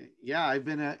awesome. Yeah, I've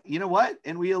been you know what?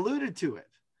 And we alluded to it.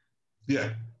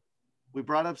 Yeah. We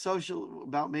brought up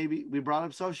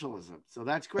socialism. So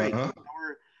that's great. Uh-huh.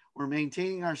 We're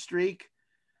maintaining our streak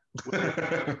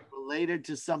related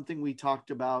to something we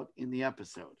talked about in the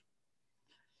episode.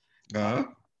 Uh-huh.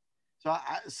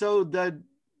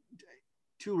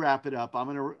 To wrap it up,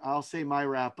 I'll say my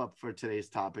wrap up for today's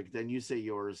topic, then you say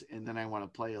yours, and then I want to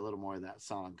play a little more of that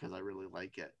song because I really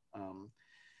like it.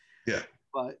 Yeah.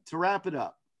 But to wrap it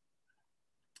up,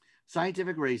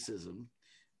 scientific racism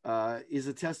is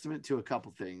a testament to a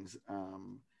couple things.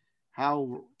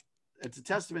 It's a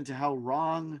testament to how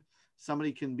wrong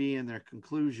somebody can be in their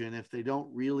conclusion if they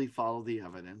don't really follow the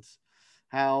evidence.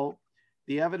 How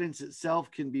the evidence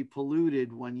itself can be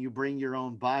polluted when you bring your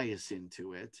own bias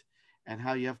into it, and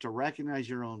how you have to recognize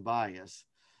your own bias,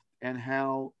 and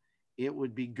how it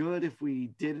would be good if we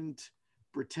didn't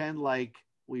pretend like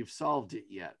we've solved it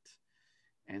yet.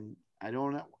 And I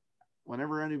don't know,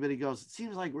 whenever anybody goes, it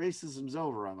seems like racism's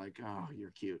over, I'm like, oh,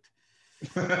 you're cute.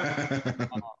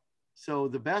 So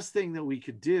the best thing that we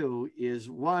could do is,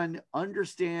 one, learn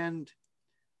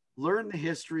the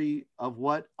history of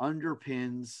what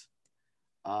underpins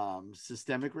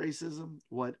systemic racism,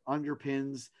 what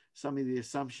underpins some of the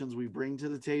assumptions we bring to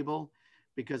the table.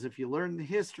 Because if you learn the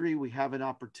history, we have an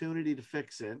opportunity to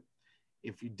fix it.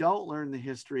 If you don't learn the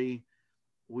history,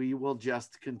 we will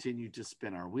just continue to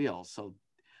spin our wheels. So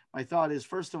my thought is,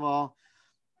 first of all,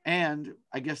 and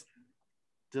I guess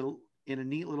in a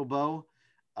neat little bow,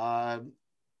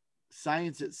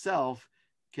 science itself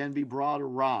can be brought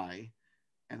awry.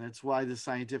 And that's why the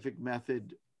scientific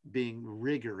method being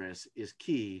rigorous is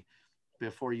key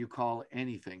before you call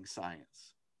anything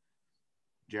science.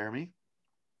 Jeremy?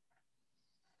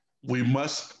 We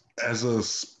must, as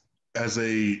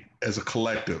a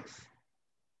collective,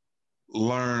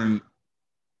 learn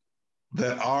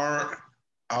that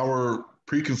our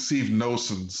preconceived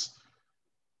notions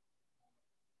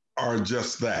are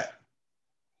just that,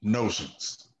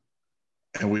 notions.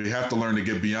 and we have to learn to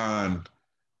get beyond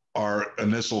our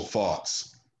initial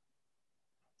thoughts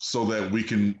so that we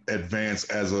can advance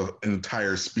as an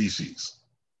entire species.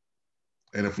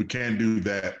 And if we can't do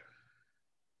that,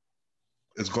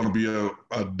 it's going to be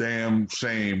a damn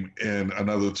shame in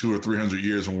another 200 or 300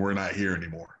 years when we're not here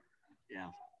anymore. Yeah.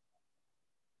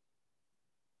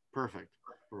 Perfect.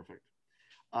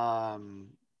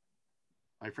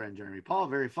 My friend Jeremy Paul,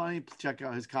 very funny. Check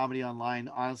out his comedy online.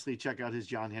 Honestly, check out his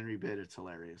John Henry bit. It's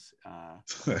hilarious.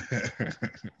 It's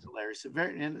hilarious.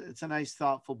 And it's a nice,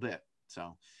 thoughtful bit.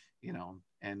 So,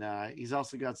 and he's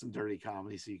also got some dirty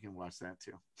comedy, so you can watch that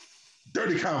too.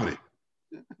 Dirty comedy.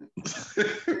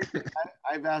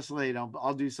 I vacillate.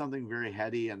 I'll do something very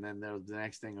heady, and then the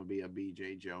next thing will be a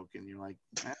BJ joke, and you're like,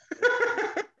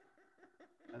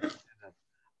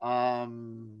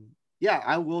 yeah,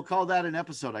 I will call that an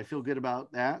episode. I feel good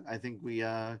about that. I think we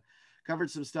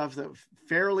covered some stuff that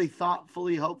fairly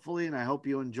thoughtfully, hopefully, and I hope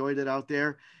you enjoyed it out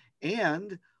there.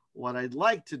 And what I'd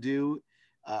like to do,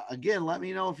 again, let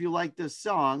me know if you like this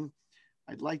song.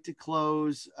 I'd like to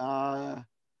close. I'm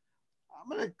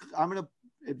gonna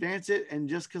advance it, and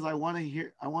just because I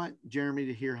want Jeremy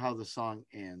to hear how the song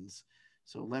ends.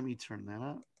 So let me turn that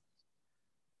up.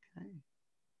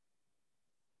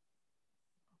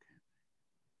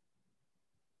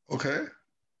 Okay.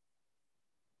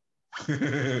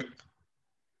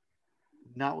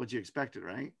 Not what you expected,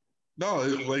 right? No,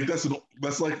 like that's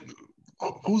like,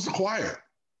 who's the choir?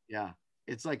 Yeah,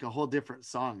 it's like a whole different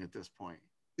song at this point.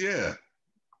 Yeah,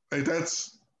 like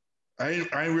I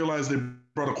didn't realize they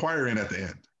brought a choir in at the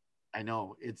end. I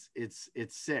know, it's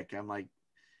sick. I'm like,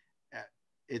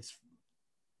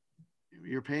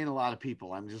 you're paying a lot of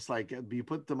people. I'm just like, you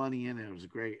put the money in, and it was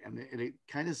great, and it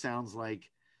kind of sounds like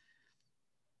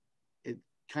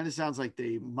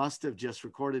they must have just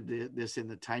recorded this in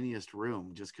the tiniest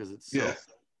room, just because it's so. Yeah.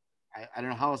 I don't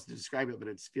know how else to describe it, but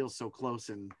it feels so close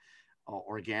and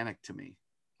organic to me.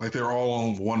 Like they're all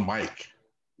on one mic.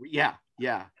 Yeah.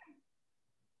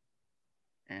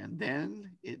 And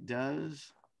then it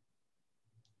does.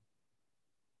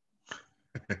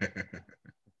 There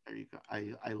you go.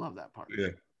 I love that part.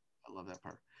 Yeah. I love that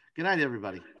part. Good night,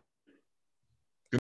 everybody.